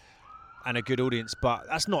 and a good audience. But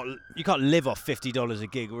that's not, you can't live off $50 a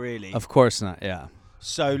gig, really. Of course not, yeah.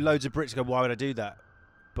 So loads of Brits go, why would I do that?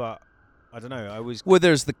 But I don't know. I always. Well,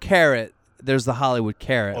 there's the carrot. There's the Hollywood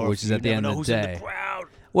carrot, which is at the end of the day.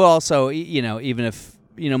 Well, also, you know, even if,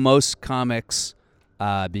 you know, most comics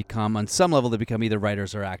become, on some level, they become either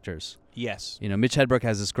writers or actors. Yes. You know, Mitch Hedberg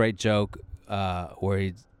has this great joke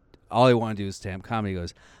where all he want to do is stand-up comedy. He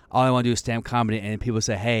goes, all I want to do is stand-up comedy, and people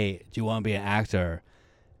say, hey, do you want to be an actor?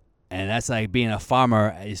 And that's like being a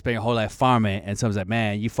farmer. You spend your whole life farming, and someone's like,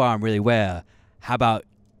 man, you farm really well. How about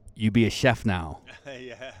you be a chef now?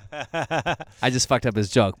 Yeah. I just fucked up his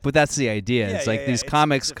joke, but that's the idea. It's like these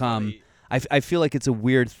comics come. I feel like it's a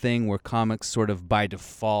weird thing where comics sort of by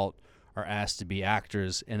default are asked to be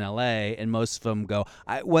actors in LA, and most of them go.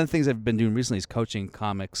 One of the things I've been doing recently is coaching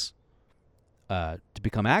comics to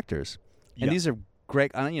become actors, and these are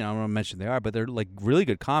great. You know, I don't want to mention they are, but they're like really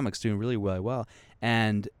good comics doing really, really well,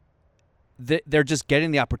 and they're just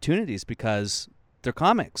getting the opportunities because they're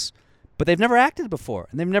comics, but they've never acted before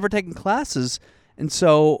and they've never taken classes, and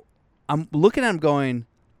so I'm looking at them going,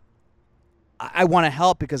 I want to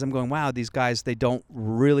help because I'm going, wow, these guys, they don't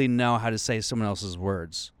really know how to say someone else's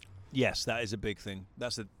words. Yes, that is a big thing.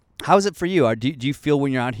 How is it for you? Do you feel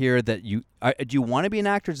when you're out here that do you want to be an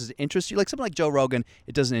actor? Does it interest you? Like someone like Joe Rogan,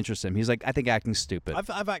 it doesn't interest him. He's like, I think acting's stupid.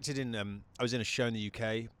 I've acted in. I was in a show in the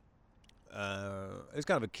UK. It was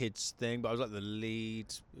kind of a kids thing, but I was like the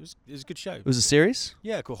lead. It was a good show. It was a series?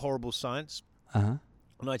 Yeah, called Horrible Science. On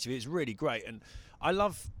ITV. It's really great, and I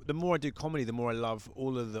love. The more I do comedy, the more I love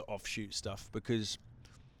all of the offshoot stuff, because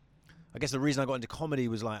I guess the reason I got into comedy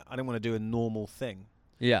was like I didn't want to do a normal thing.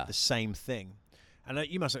 Yeah. The same thing. And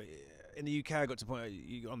you must have, in the UK, I got to the point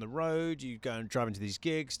you on the road, you go and drive into these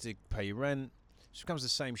gigs to pay your rent. It becomes the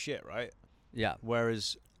same shit, right? Yeah.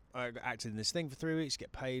 Whereas I acted in this thing for 3 weeks,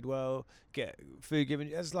 get paid well, get food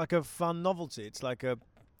given. It's like a fun novelty. It's like I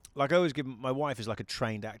always give my wife is like a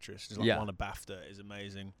trained actress. She's like won a BAFTA, is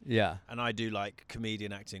amazing. Yeah. And I do like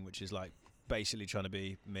comedian acting, which is like basically trying to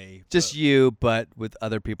be me. Just you, but with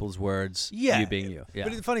other people's words. Yeah. You being you. Yeah.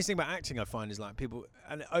 But the funniest thing about acting, I find, is like people,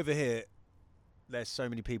 and over here, there's so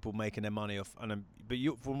many people making their money off, but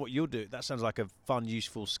from what you'll do, that sounds like a fun,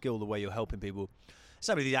 useful skill, the way you're helping people.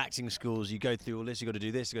 Some of these acting schools, you go through all this, you got to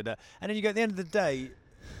do this, you got to do that, and then you go at the end of the day,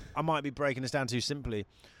 I might be breaking this down too simply.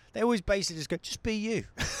 They always basically just go, just be you.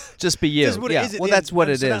 Just be you. That's what it is. Well, that's what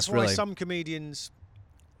it is, that's really. why some comedians,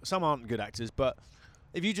 some aren't good actors, but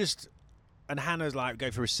if you just, and Hannah's like,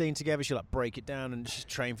 go for a scene together, she'll like break it down and just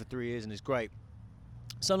train for 3 years and it's great.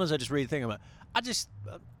 Sometimes I just read the thing, I'm like,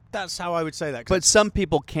 that's how I would say that. But some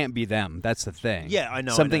people can't be them. That's the thing. Yeah, I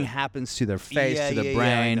know. Something happens to their face, to their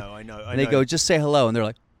brain. Yeah, I know. And they go, just say hello. And they're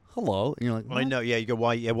like, hello. And you're like, what? I know, yeah. You go,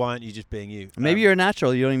 why aren't you just being you? Maybe you're a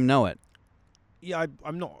natural. You don't even know it. Yeah,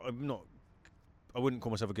 I'm not. I wouldn't call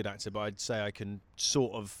myself a good actor, but I'd say I can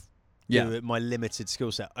sort of do it, my limited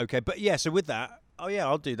skill set. Okay, but yeah, so with that,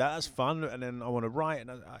 I'll do that. That's fun. And then I want to write.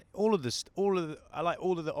 And I like all of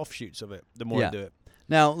the offshoots of it, the more I do it.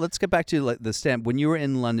 Now let's get back to like the stand. When you were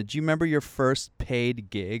in London, do you remember your first paid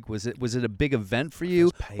gig? Was it a big event for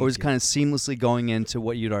you, or was it kind of seamlessly going into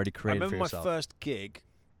what you'd already created for yourself? I remember my first gig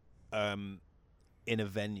in a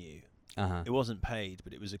venue. It wasn't paid,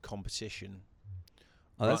 but it was a competition.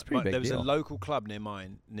 Oh, that's pretty big. There was a local club near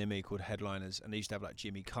me called Headliners, and they used to have like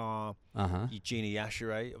Jimmy Carr, Eugenie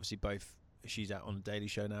Yashere, obviously both. She's out on the Daily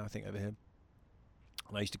Show now, I think, over here.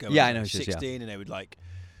 And I used to go. Yeah, I know. 16, and they would like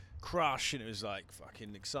crush, and it was like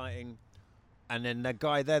fucking exciting. And then that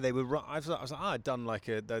guy there, they were. I was like, I'd done like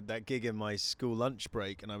that gig in my school lunch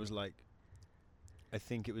break, and I was like, I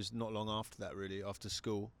think it was not long after that, really, after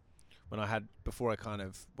school, before I kind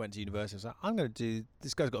of went to university. I was like, I'm going to do.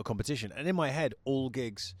 This guy's got a competition, and in my head, all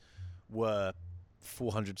gigs were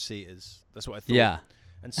 400 seaters. That's what I thought. Yeah.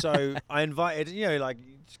 And so I invited, like,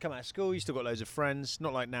 you just come out of school, you still got loads of friends.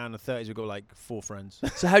 Not like now in the 30s, we've got like 4 friends.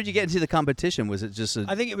 So how did you get into the competition? Was it just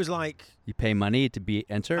I think it was like... You pay money to be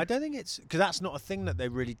entered? I don't think it's... Because that's not a thing that they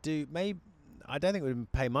really do. I don't think we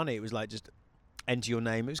would pay money. It was like just enter your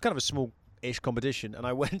name. It was kind of a small-ish competition. And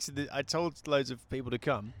I told loads of people to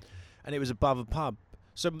come. And it was above a pub.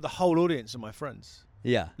 So the whole audience are my friends.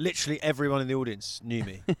 Yeah. Literally everyone in the audience knew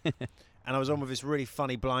me. And I was on with this really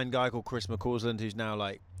funny blind guy called Chris McCausland, who's now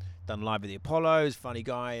like done Live at the Apollo, he's a funny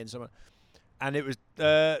guy and so on. And it was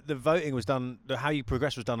the voting was done, how you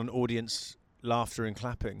progress was done on audience laughter and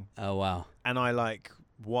clapping. Oh wow! And I like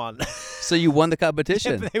won. So you won the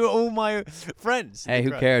competition. Yeah, they were all my friends. Hey,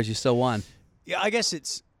 who cares? You still won. Yeah, I guess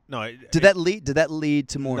it's no. Did that lead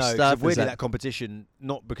to more stuff? No, weirdly that competition,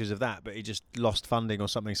 not because of that, but he just lost funding or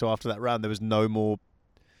something. So after that round, there was no more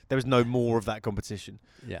of that competition.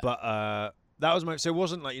 Yeah. But that was so it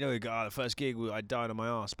wasn't like, the first gig I died on my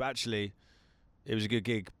ass, but actually it was a good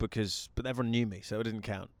gig but everyone knew me, so it didn't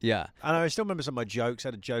count. Yeah. And I still remember some of my jokes. I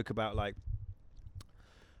had a joke about like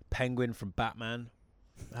Penguin from Batman,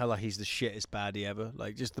 how like he's the shittest baddie ever.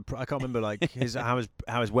 Like just I can't remember like how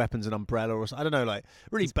his weapons and umbrella or something. I don't know, like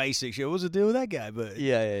really basic shit. What's the deal with that guy? But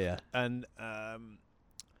yeah. And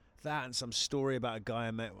that and some story about a guy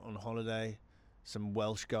I met on holiday, some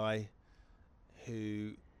Welsh guy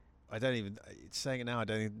who saying it now, I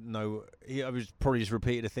don't even know. I was probably just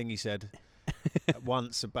repeated a thing he said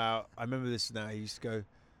once about, I remember this now, he used to go,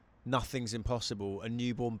 nothing's impossible. A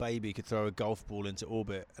newborn baby could throw a golf ball into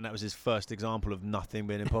orbit. And that was his first example of nothing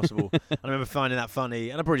being impossible. And I remember finding that funny.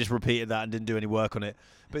 And I probably just repeated that and didn't do any work on it.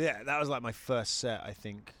 But yeah, that was like my first set, I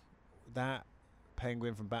think. That,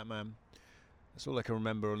 Penguin from Batman. That's all I can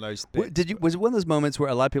remember on those bits. Was it one of those moments where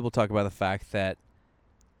a lot of people talk about the fact that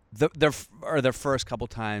their first couple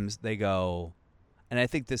times they go, and I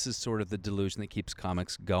think this is sort of the delusion that keeps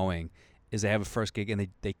comics going, is they have a first gig and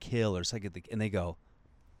they kill or second and they go,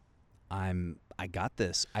 I got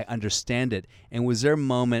this. I understand it. And was there a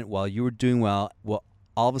moment while you were doing well,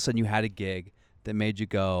 all of a sudden you had a gig that made you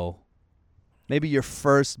go, maybe your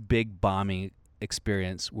first big bombing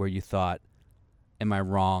experience where you thought, am I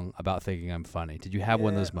wrong about thinking I'm funny? Did you have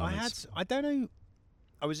one of those moments? I don't know.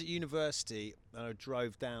 I was at university and I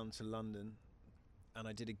drove down to London and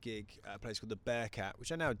I did a gig at a place called the Bearcat,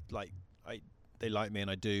 which I now like. They like me and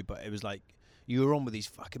I do, but it was like you were on with these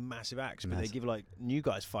fucking massive acts, but they give like new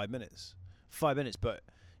guys 5 minutes, but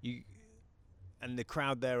and the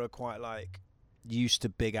crowd there are quite like used to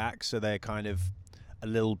big acts, so they're kind of a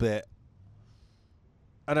little bit.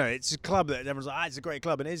 I don't know, it's a club that everyone's like, it's a great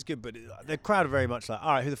club and it is good, but the crowd are very much like,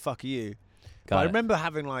 all right, who the fuck are you? I remember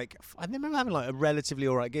having like a relatively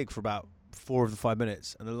alright gig for about 4 of the 5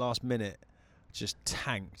 minutes, and the last minute just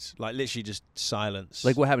tanked, like literally just silence.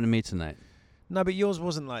 Like what happened to me tonight? No, but yours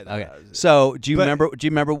wasn't like that. Okay. So do you remember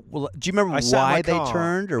why they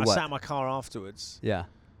turned or what? I sat in my car afterwards. Yeah.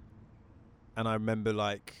 And I remember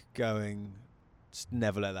like going, just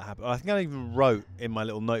never let that happen. I think I even wrote in my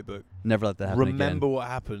little notebook, never let that happen again. Remember what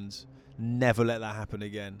happened. Never let that happen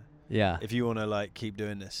again. Yeah. If you want to like keep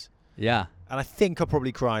doing this. Yeah. And I think I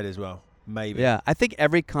probably cried as well. Maybe. Yeah. I think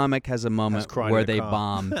every comic has a moment where they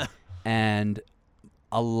bomb. And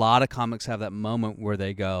a lot of comics have that moment where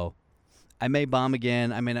they go, I may bomb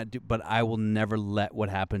again, I may not do, but I will never let what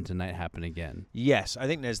happened tonight happen again. Yes, I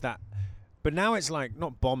think there's that. But now it's like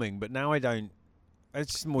not bombing, but now I don't.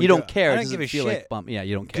 It's more you don't care. I don't give a feel shit. Like yeah,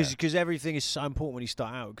 you don't care because everything is so important when you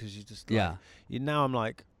start out. Because you just like, yeah. Now I'm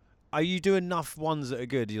like, are you doing enough ones that are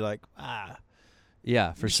good? You're like,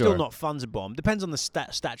 yeah, for sure. Still not fun to bomb. Depends on the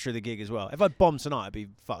stature of the gig as well. If I bombed tonight, I'd be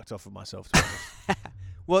fucked off with myself.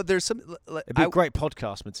 Well, there's some. It'd be great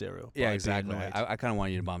podcast material. Yeah, exactly. I kind of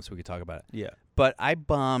wanted you to bomb so we could talk about it. Yeah. But I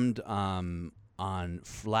bombed on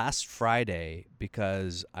last Friday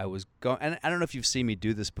because I was going, and I don't know if you've seen me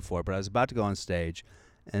do this before, but I was about to go on stage,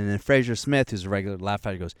 and then Fraser Smith, who's a regular Laugh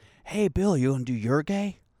Factory, goes, "Hey, Bill, you gonna do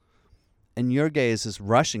Yurgay?" And Yurgay is this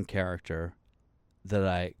Russian character that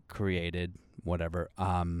I created, whatever.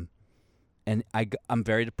 And I'm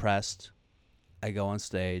very depressed. I go on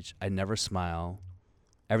stage. I never smile.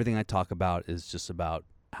 Everything I talk about is just about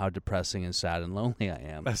how depressing and sad and lonely I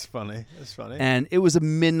am. That's funny. And it was a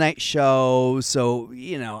midnight show, so,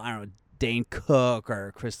 I don't know, Dane Cook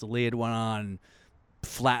or Crystal Lee had went on and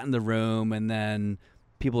flattened the room, and then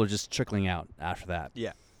people are just trickling out after that.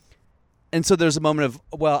 Yeah. And so there's a moment of,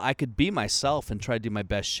 well, I could be myself and try to do my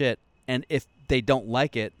best shit, and if they don't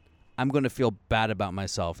like it, I'm going to feel bad about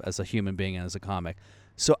myself as a human being and as a comic.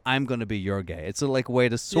 So I'm going to be Yurgay. It's a way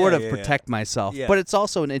to sort of protect myself, but it's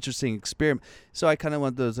also an interesting experiment. So I kind of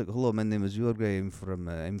went to hello, my name is Yurgay.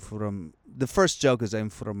 I'm from. The first joke is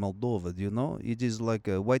I'm from Moldova. Do you know? It is like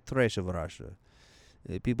a white trash of Russia.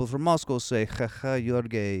 People from Moscow say, "Haha,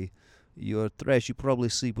 Yurgay, you're trash. You probably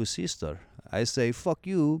sleep with sister." I say, "Fuck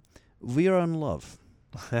you. We are in love."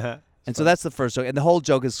 And so that's the first joke, and the whole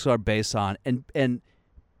joke is sort of based on and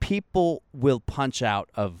people will punch out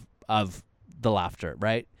of the laughter,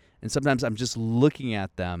 right? And sometimes I'm just looking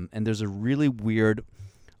at them, and there's a really weird,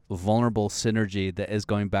 vulnerable synergy that is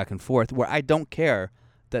going back and forth where I don't care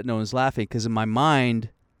that no one's laughing, because in my mind,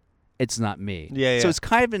 it's not me. Yeah, So yeah. it's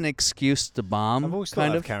kind of an excuse to bomb. I've always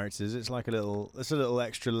thought of characters. It's like a little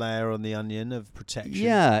extra layer on the onion of protection.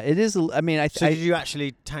 Yeah, it is. I mean, So did you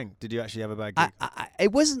actually tank? Did you actually have a bad gig?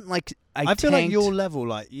 it wasn't like I feel like your level,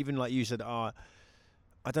 like even like you said, I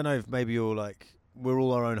don't know if maybe you're like we're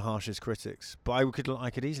all our own harshest critics, but I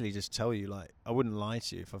could easily just tell you, like, I wouldn't lie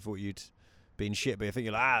to you if I thought you'd been shit, but I think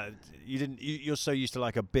you're like, you're so used to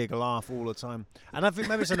like a big laugh all the time, and I think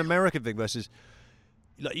maybe it's an American thing versus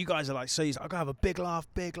like you guys are like so used to, I gotta have a big laugh,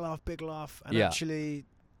 and actually,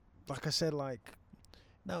 like I said, like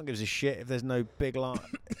no one gives a shit if there's no big laugh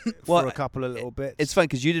for a couple of little bits. It's funny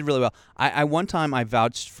because you did really well. I one time I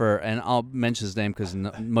vouched for, and I'll mention his name because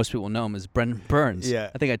most people know him as Brendan Burns.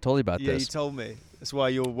 Yeah, I think I told you about this. Yeah, you told me. That's why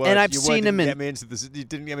your word. And I've seen him you didn't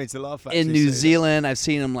get me into the Laugh Factory. In New Zealand. I've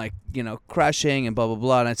seen him like crushing and blah blah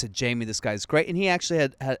blah. And I said, Jamie, this guy's great, and he actually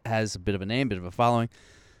has a bit of a name, bit of a following.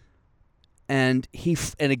 And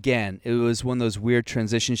and again, it was one of those weird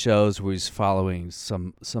transition shows where he's following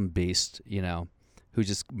some beast, who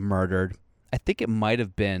just murdered. I think it might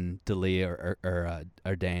have been D'Elia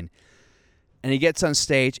or Dane. And he gets on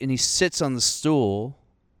stage and he sits on the stool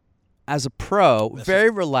as a pro, very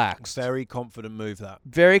relaxed. Very confident move, that.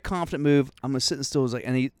 Very confident move. I'm going to sit in the stool.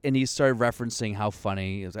 And he started referencing how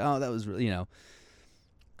funny. He was like, oh, that was really,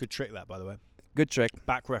 Good trick, that, by the way. Good trick.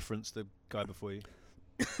 Back reference the guy before you.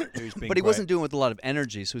 But he wasn't doing it with a lot of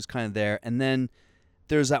energy, so he was kind of there. And then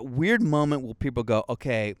there's that weird moment where people go,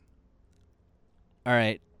 okay, all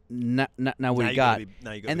right, now what do you got?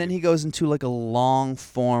 And then he goes into like a long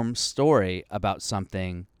form story about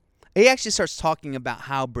something. He actually starts talking about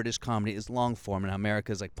how British comedy is long form and how America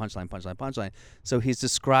is like punchline. So he's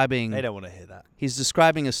describing. They don't want to hear that. He's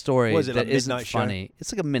describing a story that like isn't funny. Show?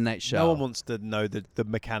 It's like a midnight show. No one wants to know the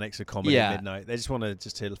mechanics of comedy at midnight. They just want to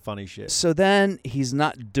hear funny shit. So then he's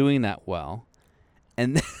not doing that well,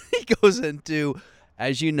 and then he goes into,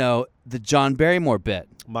 as you know, the John Barrymore bit.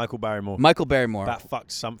 Michael Barrymore. That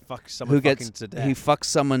fucked someone to death. He fucks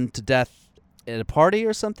someone to death at a party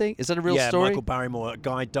or something. Is that a real story? Yeah, Michael Barrymore. A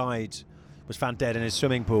guy was found dead in his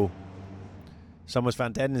swimming pool. Someone was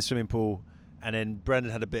found dead in his swimming pool, and then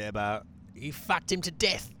Brendan had a bit about he fucked him to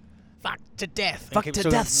death. Fucked to death. Fucked to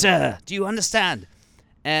death, sir. Do you understand?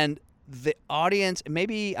 And the audience,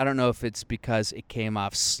 maybe, I don't know if it's because it came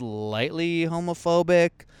off slightly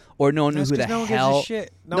homophobic or no one knew who the hell.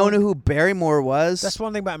 No one knew who Barrymore was. That's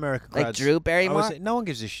one thing about American crowds. Like Drew Barrymore? No one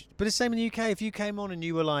gives a shit. But it's the same in the UK. If you came on and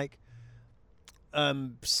you were like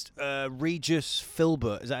Regis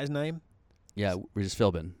Philbert, is that his name? Yeah, Regis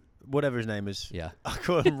Philbin. Whatever his name is. Yeah. I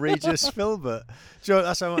call him Regis Philbert. Sure,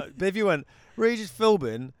 that's how much. But if you went, Regis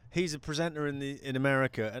Philbin, he's a presenter in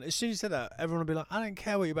America, and as soon as you said that, everyone would be like, I don't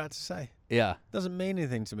care what you're about to say. Yeah. Doesn't mean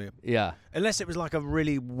anything to me. Yeah. Unless it was like a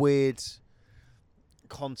really weird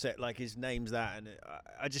concept, like his name's that, and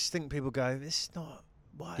I just think people go, this is not,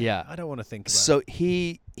 why? Yeah. I don't want to think about it. So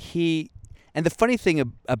he, and the funny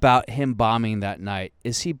thing about him bombing that night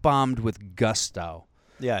is he bombed with gusto.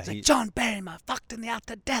 Yeah, he's like, John Barrymore fucked in the out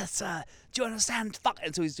to death, sir. Do you understand? Fuck.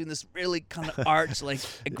 And so he's doing this really kind of arch, like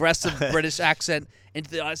aggressive British accent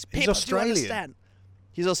into the audience. People, he's Australian. Do you understand?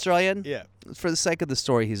 He's Australian? Yeah. For the sake of the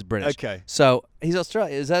story, he's British. Okay. So he's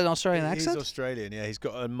Australian. Is that an Australian accent? He's Australian, yeah. He's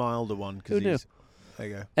got a milder one. Who knew? There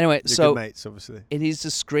you go. Anyway, You're so good mates, obviously. And he's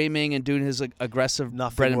just screaming and doing his like aggressive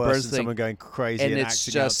Brendan Burns than thing. Someone going crazy and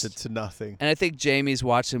acting just, out to nothing. And I think Jamie's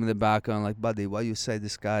watching him in the background like, buddy, why you say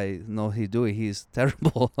this guy? No, he's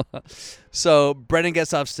terrible. So Brendan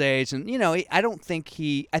gets off stage, and I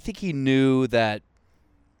think he knew that,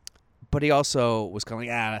 but he also was kind of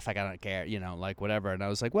like, I don't care, like whatever. And I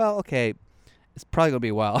was like, well, okay, it's probably gonna be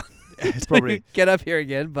a while. It's probably get up here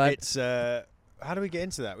again, but it's. How do we get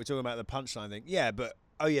into that? We're talking about the punchline thing. Yeah, but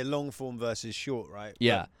long form versus short, right?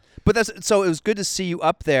 Yeah. But so it was good to see you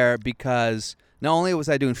up there because not only was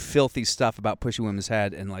I doing filthy stuff about pushing women's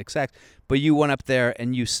head and like sex, but you went up there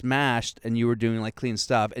and you smashed and you were doing like clean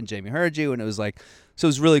stuff and Jamie heard you and it was like, so it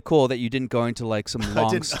was really cool that you didn't go into like some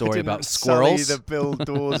long story about squirrels. I didn't sully the Bill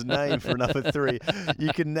Dawes name for another 3.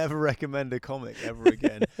 You can never recommend a comic ever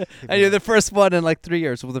again. And you're the first one in like 3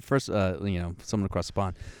 years. Well, the first, someone across the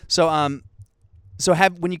pond. So,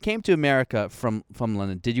 when you came to America from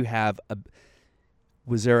London, did you have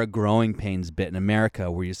was there a growing pains bit in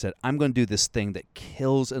America where you said, I'm going to do this thing that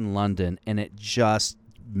kills in London and it just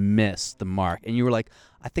missed the mark? And you were like,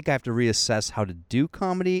 I think I have to reassess how to do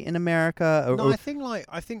comedy in America? I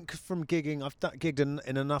think from gigging, I've gigged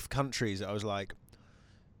in enough countries that I was like,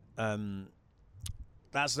 I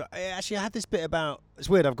had this bit about, it's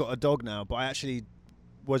weird, I've got a dog now, but I actually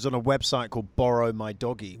was on a website called Borrow My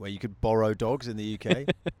Doggy, where you could borrow dogs in the UK.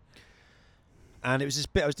 And it was this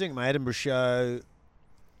bit I was doing at my Edinburgh show.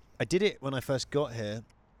 I did it when I first got here.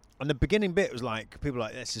 And the beginning bit was like, people were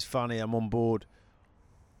like, this is funny, I'm on board.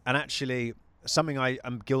 And actually, something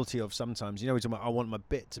I'm guilty of sometimes, we're talking about, I want my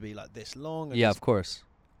bit to be like this long. Yeah, of course.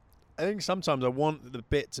 I think sometimes I want the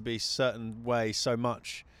bit to be a certain way so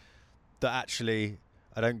much that actually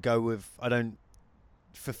I don't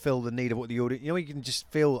fulfill the need of what the audience, you can just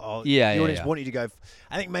feel, the audience want you to go.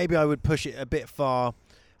 I think maybe I would push it a bit far,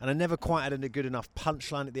 and I never quite had a good enough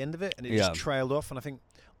punchline at the end of it, and it just trailed off. And I think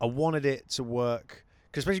I wanted it to work,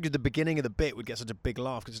 especially because the beginning of the bit would get such a big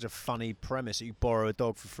laugh because it's a funny premise that you borrow a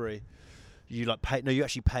dog for free. You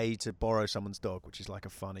actually pay to borrow someone's dog, which is like a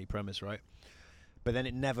funny premise, right? But then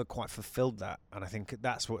it never quite fulfilled that, and I think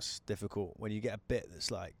that's what's difficult when you get a bit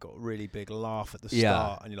that's like got a really big laugh at the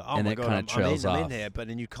start, and you're like, oh my god, I'm in here, but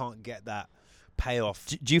then you can't get that payoff.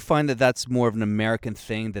 Do you find that that's more of an American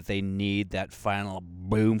thing, that they need that final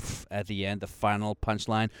boom at the end, the final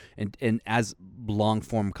punchline, and as long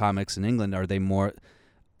form comics in England, are they more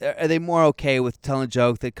okay with telling a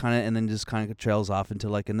joke that kind of and then just kind of trails off into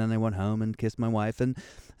like, and then I went home and kissed my wife, and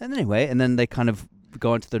anyway, and then they kind of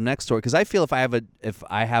go into their next story? Because I feel if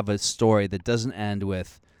I have a story that doesn't end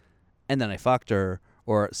with, and then I fucked her,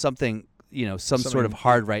 or something, some sort of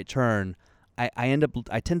hard right turn, I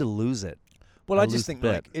tend to lose it. Well, I just think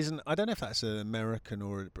I don't know if that's an American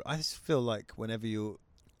or, I just feel like whenever you're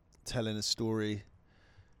telling a story,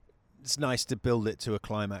 it's nice to build it to a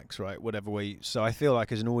climax, right? Whatever way. So I feel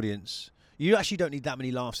like as an audience, you actually don't need that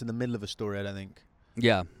many laughs in the middle of a story, I don't think.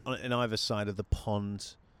 Yeah. On either side of the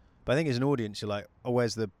pond. But I think as an audience, you're like,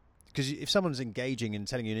 because if someone's engaging and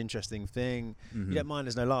telling you an interesting thing, you don't mind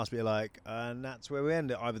there's no laughs, but you're like, and that's where we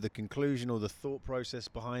end it, either the conclusion or the thought process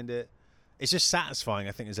behind it. It's just satisfying,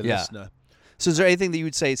 I think, as a listener. So is there anything that you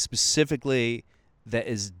would say specifically that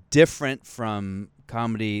is different from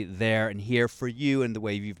comedy there and here for you, and the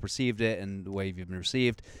way you've perceived it and the way you've been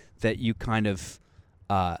received, that you kind of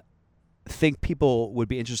think people would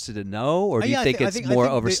be interested to know, or do you think it's more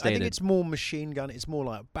overstated? I think it's more machine gun. It's more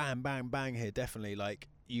like bang, bang, bang here. Definitely, like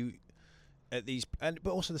you at these, but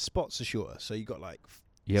also the spots are shorter, so you got like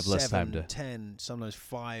you have 7, less time to 10, sometimes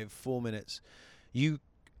 5, 4 minutes.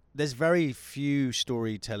 There's very few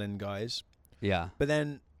storytelling guys. Yeah, but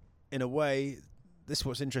then in a way, this is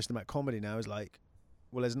what's interesting about comedy now is like,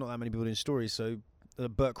 well, there's not that many people doing stories, so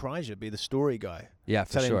Bert Kreischer be the story guy. Yeah,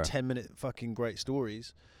 for telling 10-minute fucking great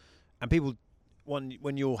stories. And people, when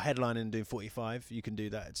you're headlining and doing 45, you can do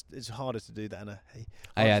that. It's harder to do that.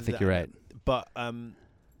 I think you're right. But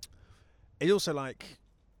it's also like,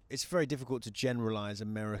 it's very difficult to generalize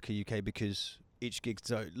America, UK, because each gig,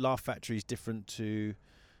 so Laugh Factory is different to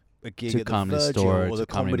a gig at the Comedy Virgil Store, or the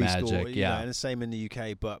Comedy Store. Yeah. And the same in the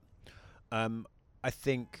UK. But I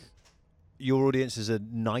think your audiences are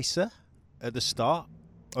nicer at the start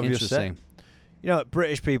of your set.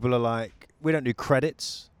 British people are like, we don't do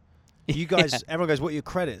credits. You guys, everyone goes, what are your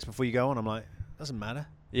credits before you go on? I'm like, doesn't matter.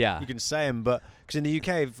 Yeah. You can say them, but because in the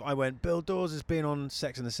UK, if I went, Bill Dawes has been on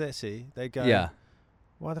Sex and the City, they go,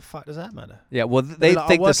 why the fuck does that matter? Yeah, well, they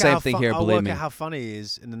think the same thing here, believe me. I'll work out how funny he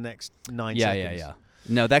is in the next 9 seconds. Yeah.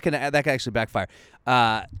 No, that can actually backfire.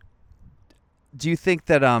 Do you think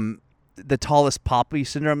that the tallest poppy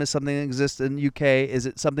syndrome is something that exists in the UK? Is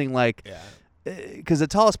it something like... Yeah. Because the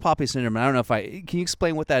tallest poppy syndrome, I don't know can you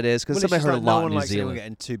explain what that is? Because somebody heard a lot in New Zealand. No one likes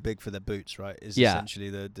getting too big for their boots, right? Is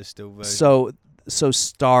essentially the still version. So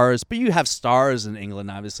stars, but you have stars in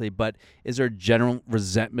England, obviously. But is there a general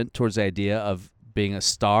resentment towards the idea of being a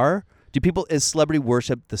star? Is celebrity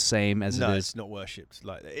worship the same as it is? No, it's not worshipped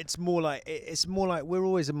like that. It's more like we're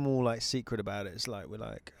always more like secret about it. It's like we're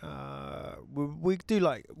like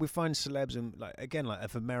we find celebs and like again like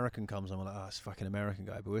if American comes on, we're like, oh, it's a fucking American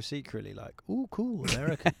guy, but we're secretly like, oh, cool,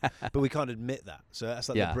 American, but we can't admit that. So that's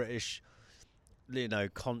like the British,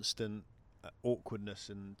 constant awkwardness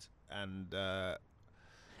and.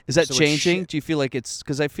 Is that changing? Do you feel like it's...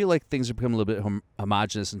 Because I feel like things are becoming a little bit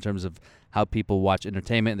homogenous in terms of how people watch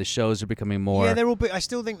entertainment, and the shows are becoming more... Yeah, they're all big. I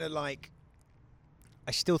still think that,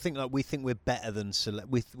 we think we're better than...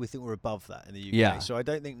 We think we're above that in the UK. Yeah. So I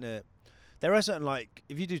don't think that... There are certain,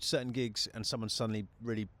 if you do certain gigs and someone's suddenly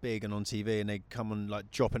really big and on TV and they come and,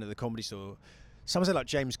 drop in at the Comedy Store... Someone said,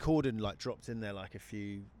 James Corden, dropped in there, a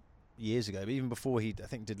few years ago. But even before he, I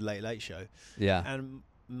think, did Late Late Show. Yeah. And...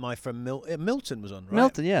 my friend Milton was on, right?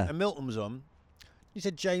 Milton, yeah. And Milton was on. He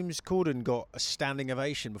said James Corden got a standing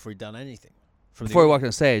ovation before he'd done anything. Before he walked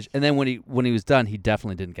on stage. And then when he was done, he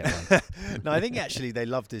definitely didn't get one. No, I think actually they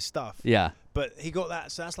loved his stuff. Yeah. But he got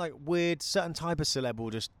that. So that's weird. Certain type of celeb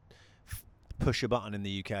will just push a button in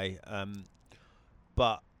the UK.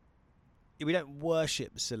 But we don't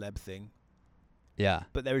worship the celeb thing. Yeah.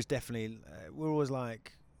 But there is definitely we're always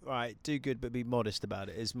like, all right, do good, but be modest about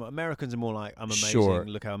it. Americans are more like, I'm amazing. Sure.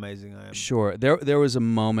 Look how amazing I am. Sure. There was a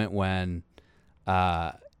moment when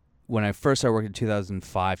I first started working in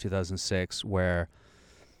 2005, 2006, where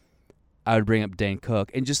I would bring up Dane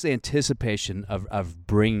Cook, and just the anticipation of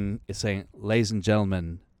saying, ladies and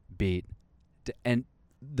gentlemen, beat, and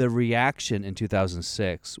the reaction in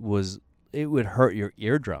 2006 was, it would hurt your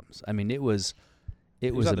eardrums. I mean, it was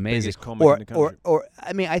like amazing. The biggest comic in the country. Or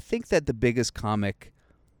I mean, I think that the biggest comic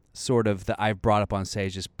sort of that I've brought up on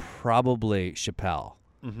stage is probably Chappelle.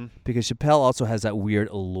 Mm-hmm. Because Chappelle also has that weird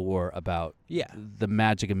allure about the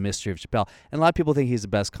magic and mystery of Chappelle. And a lot of people think he's the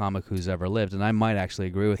best comic who's ever lived, and I might actually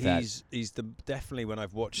agree with that. He's definitely, when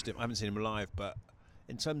I've watched him, I haven't seen him live, but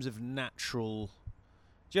in terms of natural,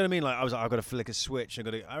 do you know what I mean? Like, I was like, I've got to flick a switch.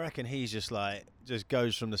 I reckon he's just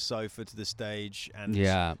goes from the sofa to the stage and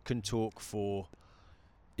can talk for.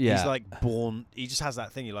 Yeah. He's like born. He just has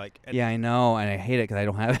that thing. You like. Yeah, I know, and I hate it because I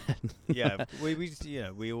don't have it. Yeah,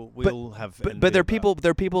 we all have. But there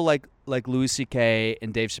are people like Louis C.K.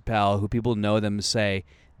 and Dave Chappelle who people know them say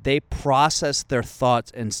they process their thoughts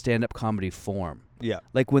in stand-up comedy form. Yeah.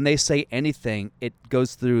 Like when they say anything, it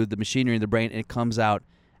goes through the machinery in the brain and it comes out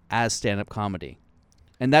as stand-up comedy,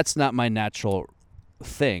 and that's not my natural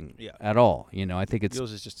thing at all. You know, I think it's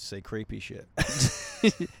yours is just to say creepy shit.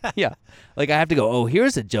 Yeah, like I have to go, oh,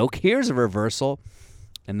 here's a joke, here's a reversal,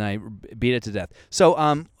 and then I beat it to death.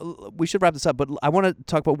 So we should wrap this up, but I want to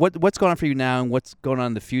talk about what's going on for you now and what's going on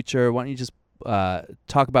in the future. Why don't you just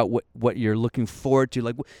talk about what you're looking forward to?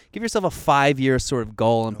 Like, give yourself a 5-year sort of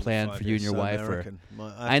goal and plan for you and your wife.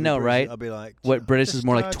 I know, right? I'll be like, what British is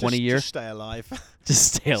more like 20 years. Just stay alive.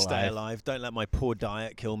 Just stay alive. Stay alive. Don't let my poor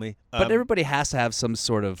diet kill me. But everybody has to have some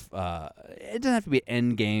sort of. It doesn't have to be an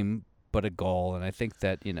end game, but a goal, and I think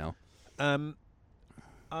that I'm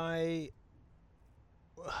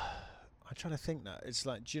trying to think now. It's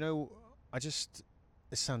like, do you know? It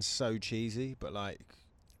sounds so cheesy, but like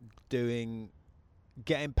getting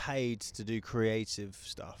paid to do creative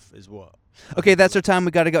stuff is what. Okay, that's our time.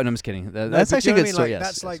 We got to go. No, I'm just kidding. That's actually a good story. Yes,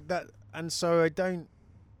 that's like that, and so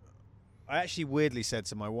I actually weirdly said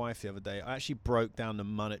to my wife the other day, I actually broke down the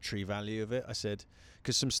monetary value of it. I said,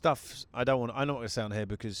 because some stuff I'm not going to say on here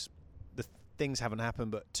because the things haven't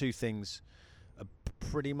happened, but 2 things are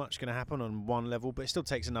pretty much going to happen on one level, but it still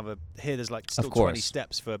takes another. Here, there's like still 20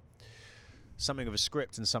 steps for something of a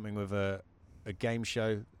script and something with a game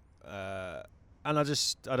show, and I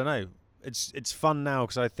don't know. It's fun now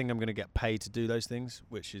because I think I'm going to get paid to do those things,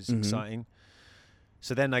 which is exciting.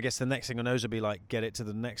 So then I guess the next thing I know is will be like get it to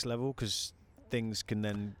the next level because things can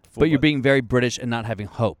then. But you're being very British and not having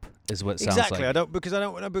hope is what it sounds like. Exactly.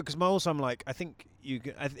 Because I'm like, I think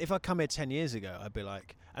if I come here 10 years ago, I'd be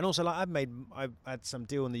like, and also like I've had some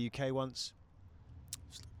deal in the UK once.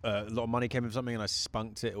 A lot of money came with something and I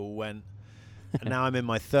spunked it, all went. And now I'm in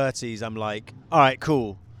my 30s. I'm like, all right,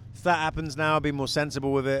 cool. If that happens now, I'll be more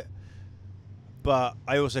sensible with it. But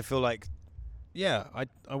I also feel like, I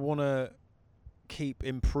want to keep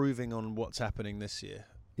improving on what's happening this year.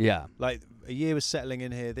 Yeah. Like a year was settling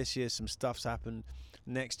in here. This year, some stuff's happened.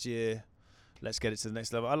 Next year, let's get it to the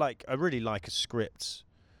next level. I really like a script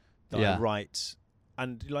that I write.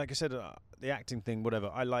 And like I said, the acting thing,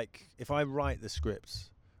 whatever. If I write the scripts,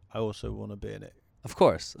 I also want to be in it. Of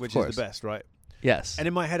course. Which is the best, right? Yes. And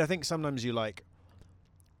in my head, I think sometimes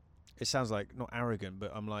it sounds like not arrogant,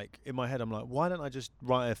 but in my head, I'm like, why don't I just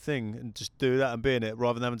write a thing and just do that and be in it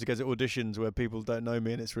rather than having to go to auditions where people don't know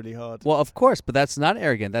me and it's really hard. Well, of course, but that's not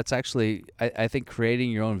arrogant. That's actually, I think creating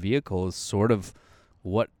your own vehicle is sort of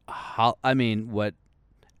what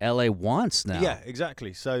LA wants now. Yeah,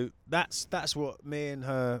 exactly. So that's what me and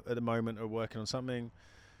her at the moment are working on something.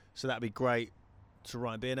 So that'd be great to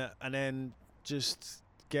write and be in it, and then just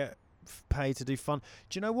get paid to do fun.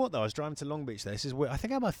 Do you know what though? I was driving to Long Beach. This is weird. I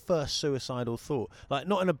think I had my first suicidal thought, like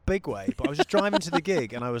not in a big way, but I was just driving to the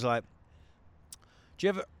gig and I was like, do you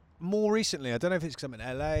ever more recently? I don't know if it's because I'm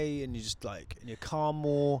in LA and you just like in your car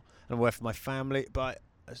more, and I'm away from my family, but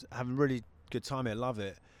I have a really good time here. Love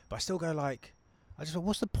it, but I still go like. I just thought,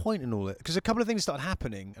 what's the point in all it? Because a couple of things started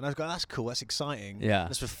happening, and I was like, that's cool, that's exciting. Yeah.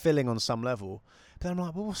 That's fulfilling on some level. But then I'm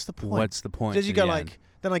like, well, what's the point? What's the point? Because you go like,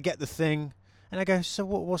 then I get the thing, and I go, so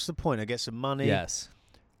what's the point? I get some money. Yes.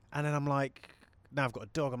 And then I'm like, now I've got a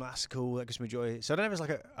dog. I'm like, that's cool, that gives me joy. So I don't know if it's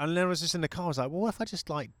like and then I was just in the car, I was like, well, what if I just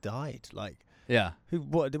like died? Like, yeah.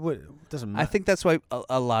 What doesn't matter. I think that's why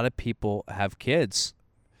a lot of people have kids.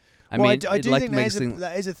 I mean, I do like think makes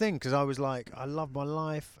that is a thing, because I was like, I love my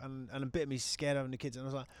life, and a bit of me scared having the kids, and I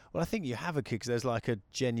was like, well, I think you have a kid because there's like a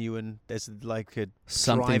genuine, there's like a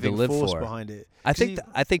something driving to live force for behind it. I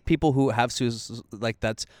think people who have like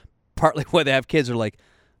that's partly why they have kids are like,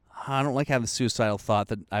 I don't like having the suicidal thought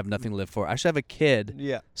that I have nothing to live for. I should have a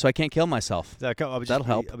kid, so I can't kill myself. That'll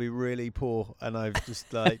help. I'll be really poor, and I've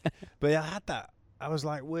just like, but I had that. I was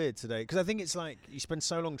like weird today because I think it's like you spend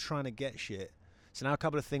so long trying to get shit. So now a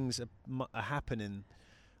couple of things are happening.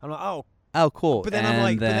 I'm like, oh, cool. But then I'm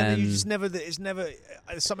like, but then you just never. It's never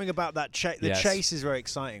something about that. The chase is very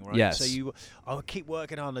exciting, right? Yes. So I'll keep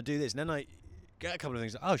working hard and do this, and then I get a couple of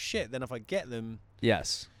things. Oh shit! Then if I get them,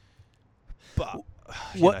 yes. But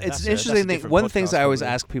well, it's an interesting thing. One of the things I always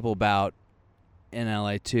ask people about in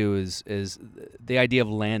LA too is the idea of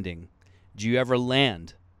landing. Do you ever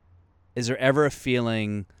land? Is there ever a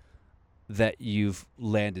feeling that you've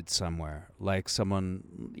landed somewhere? Like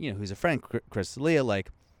someone, who's a friend, Chris D'Elia, like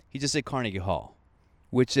he just did Carnegie Hall,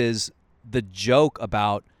 which is the joke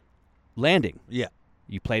about landing. Yeah.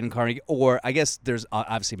 You played in Carnegie, or I guess there's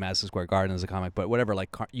obviously Madison Square Garden as a comic, but whatever, like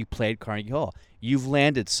you played Carnegie Hall. You've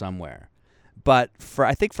landed somewhere. But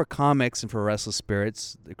I think for comics and for Restless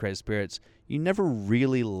Spirits, the Creative Spirits, you never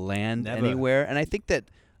really land anywhere. And I think that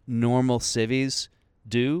normal civvies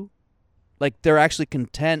do. Like they're actually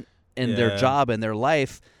content in their job and their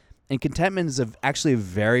life, and contentment is actually a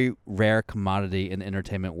very rare commodity in the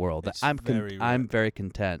entertainment world. I'm very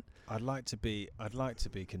content. I'd like to be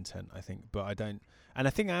content, I think, but I don't. And I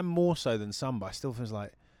think I'm more so than some, but I still feel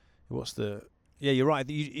like, you're right.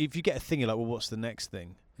 If you get a thing, you're like, well, what's the next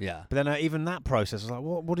thing? Yeah. But then even that process, I was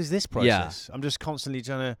like, what is this process? Yeah. I'm just constantly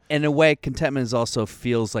trying to. In a way, contentment also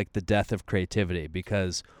feels like the death of creativity,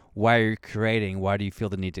 because why are you creating? Why do you feel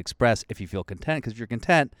the need to express if you feel content? Because if you're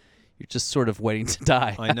content, you're just sort of waiting to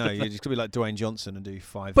die. I know. You're just going to be like Dwayne Johnson and do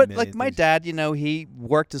 5 But million like my dad, he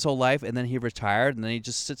worked his whole life and then he retired and then he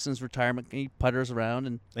just sits in his retirement and he putters around.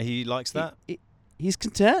 And he likes that? He's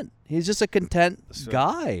content. He's just a content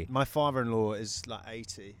guy. My father-in-law is like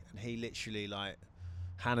 80 and he literally like,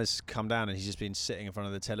 Hannah's come down and he's just been sitting in front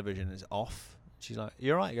of the television and it's off. She's like,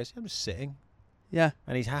 "You all right?" He goes, "I'm just sitting." Yeah.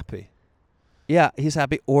 And he's happy. Yeah, he's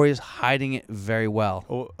happy, or he's hiding it very well.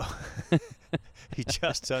 Or he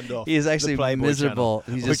just turned off. He's actually miserable.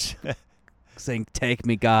 Channel. He's just saying, "Take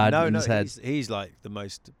me, God." in his head. He's like the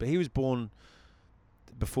most. But he was born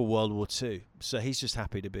before World War II, so he's just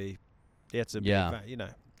happy to be. He had to be.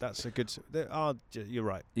 That's a good. You're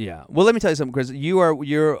right. Yeah. Well, let me tell you something, Chris.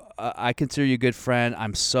 You're. I consider you a good friend.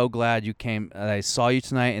 I'm so glad you came. I saw you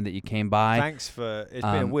tonight and that you came by. Thanks for. It's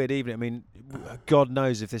been a weird evening. I mean, God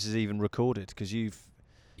knows if this is even recorded because you've.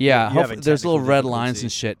 Yeah. There's little red lines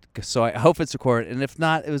and shit. So I hope it's recorded. And if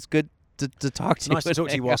not, it was good to talk to you. Nice to talk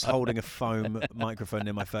to you whilst holding a foam microphone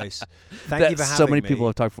in my face. Thank you for having me. So many people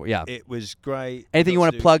have talked for. Yeah. It was great. Anything you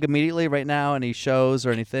want to plug immediately right now? Any shows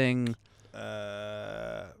or anything?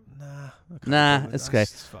 Nah, it's okay.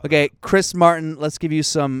 Okay, Chris Martin, let's give you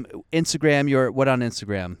some Instagram. You're what on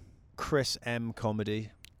Instagram? Chris M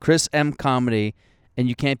Comedy. Chris M Comedy, and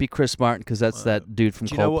you can't be Chris Martin because that's that dude from Coldplay.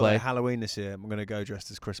 Do you know what? Halloween this year, I'm going to go dressed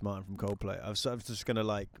as Chris Martin from Coldplay. I'm just going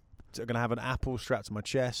to have an apple strapped to my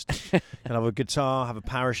chest, and have a guitar, have a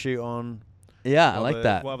parachute on. Yeah, I like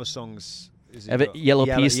that. What other songs? Have a yellow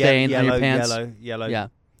pea stain on your pants. Yellow. Yeah.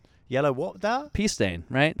 Yellow what? That? Pea stain,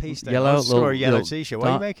 right? Pea stain. Yellow, or a yellow t-shirt.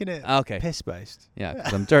 Why are you making it piss-based? Yeah,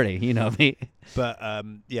 because I'm dirty. You know me. But, I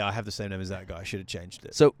have the same name as that guy. I should have changed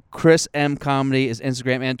it. So Chris M Comedy is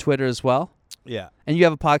Instagram and Twitter as well? Yeah. And you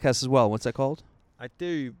have a podcast as well. What's that called? I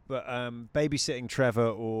do, but Babysitting Trevor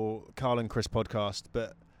or Carl and Chris podcast.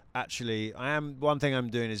 But actually, one thing I'm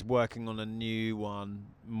doing is working on a new one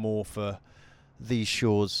more for These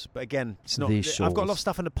Shores. But again, it's not. I've got a lot of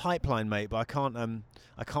stuff in the pipeline, mate. But I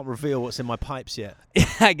can't reveal what's in my pipes yet.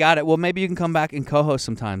 I got it. Well, maybe you can come back and co-host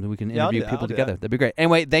sometime. We can interview people together. That'd be great.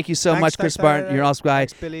 Anyway, thank you so much, Chris Martin. You're an awesome guy.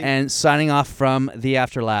 Thanks, and signing off from The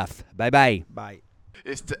Afterlaugh. Bye-bye. Bye.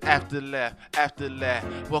 It's the afterlaugh,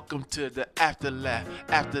 afterlaugh. Welcome to the afterlaugh,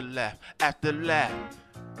 afterlaugh, afterlaugh.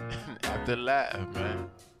 Afterlaugh, man.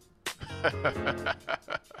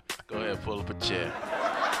 Go ahead, pull up a chair.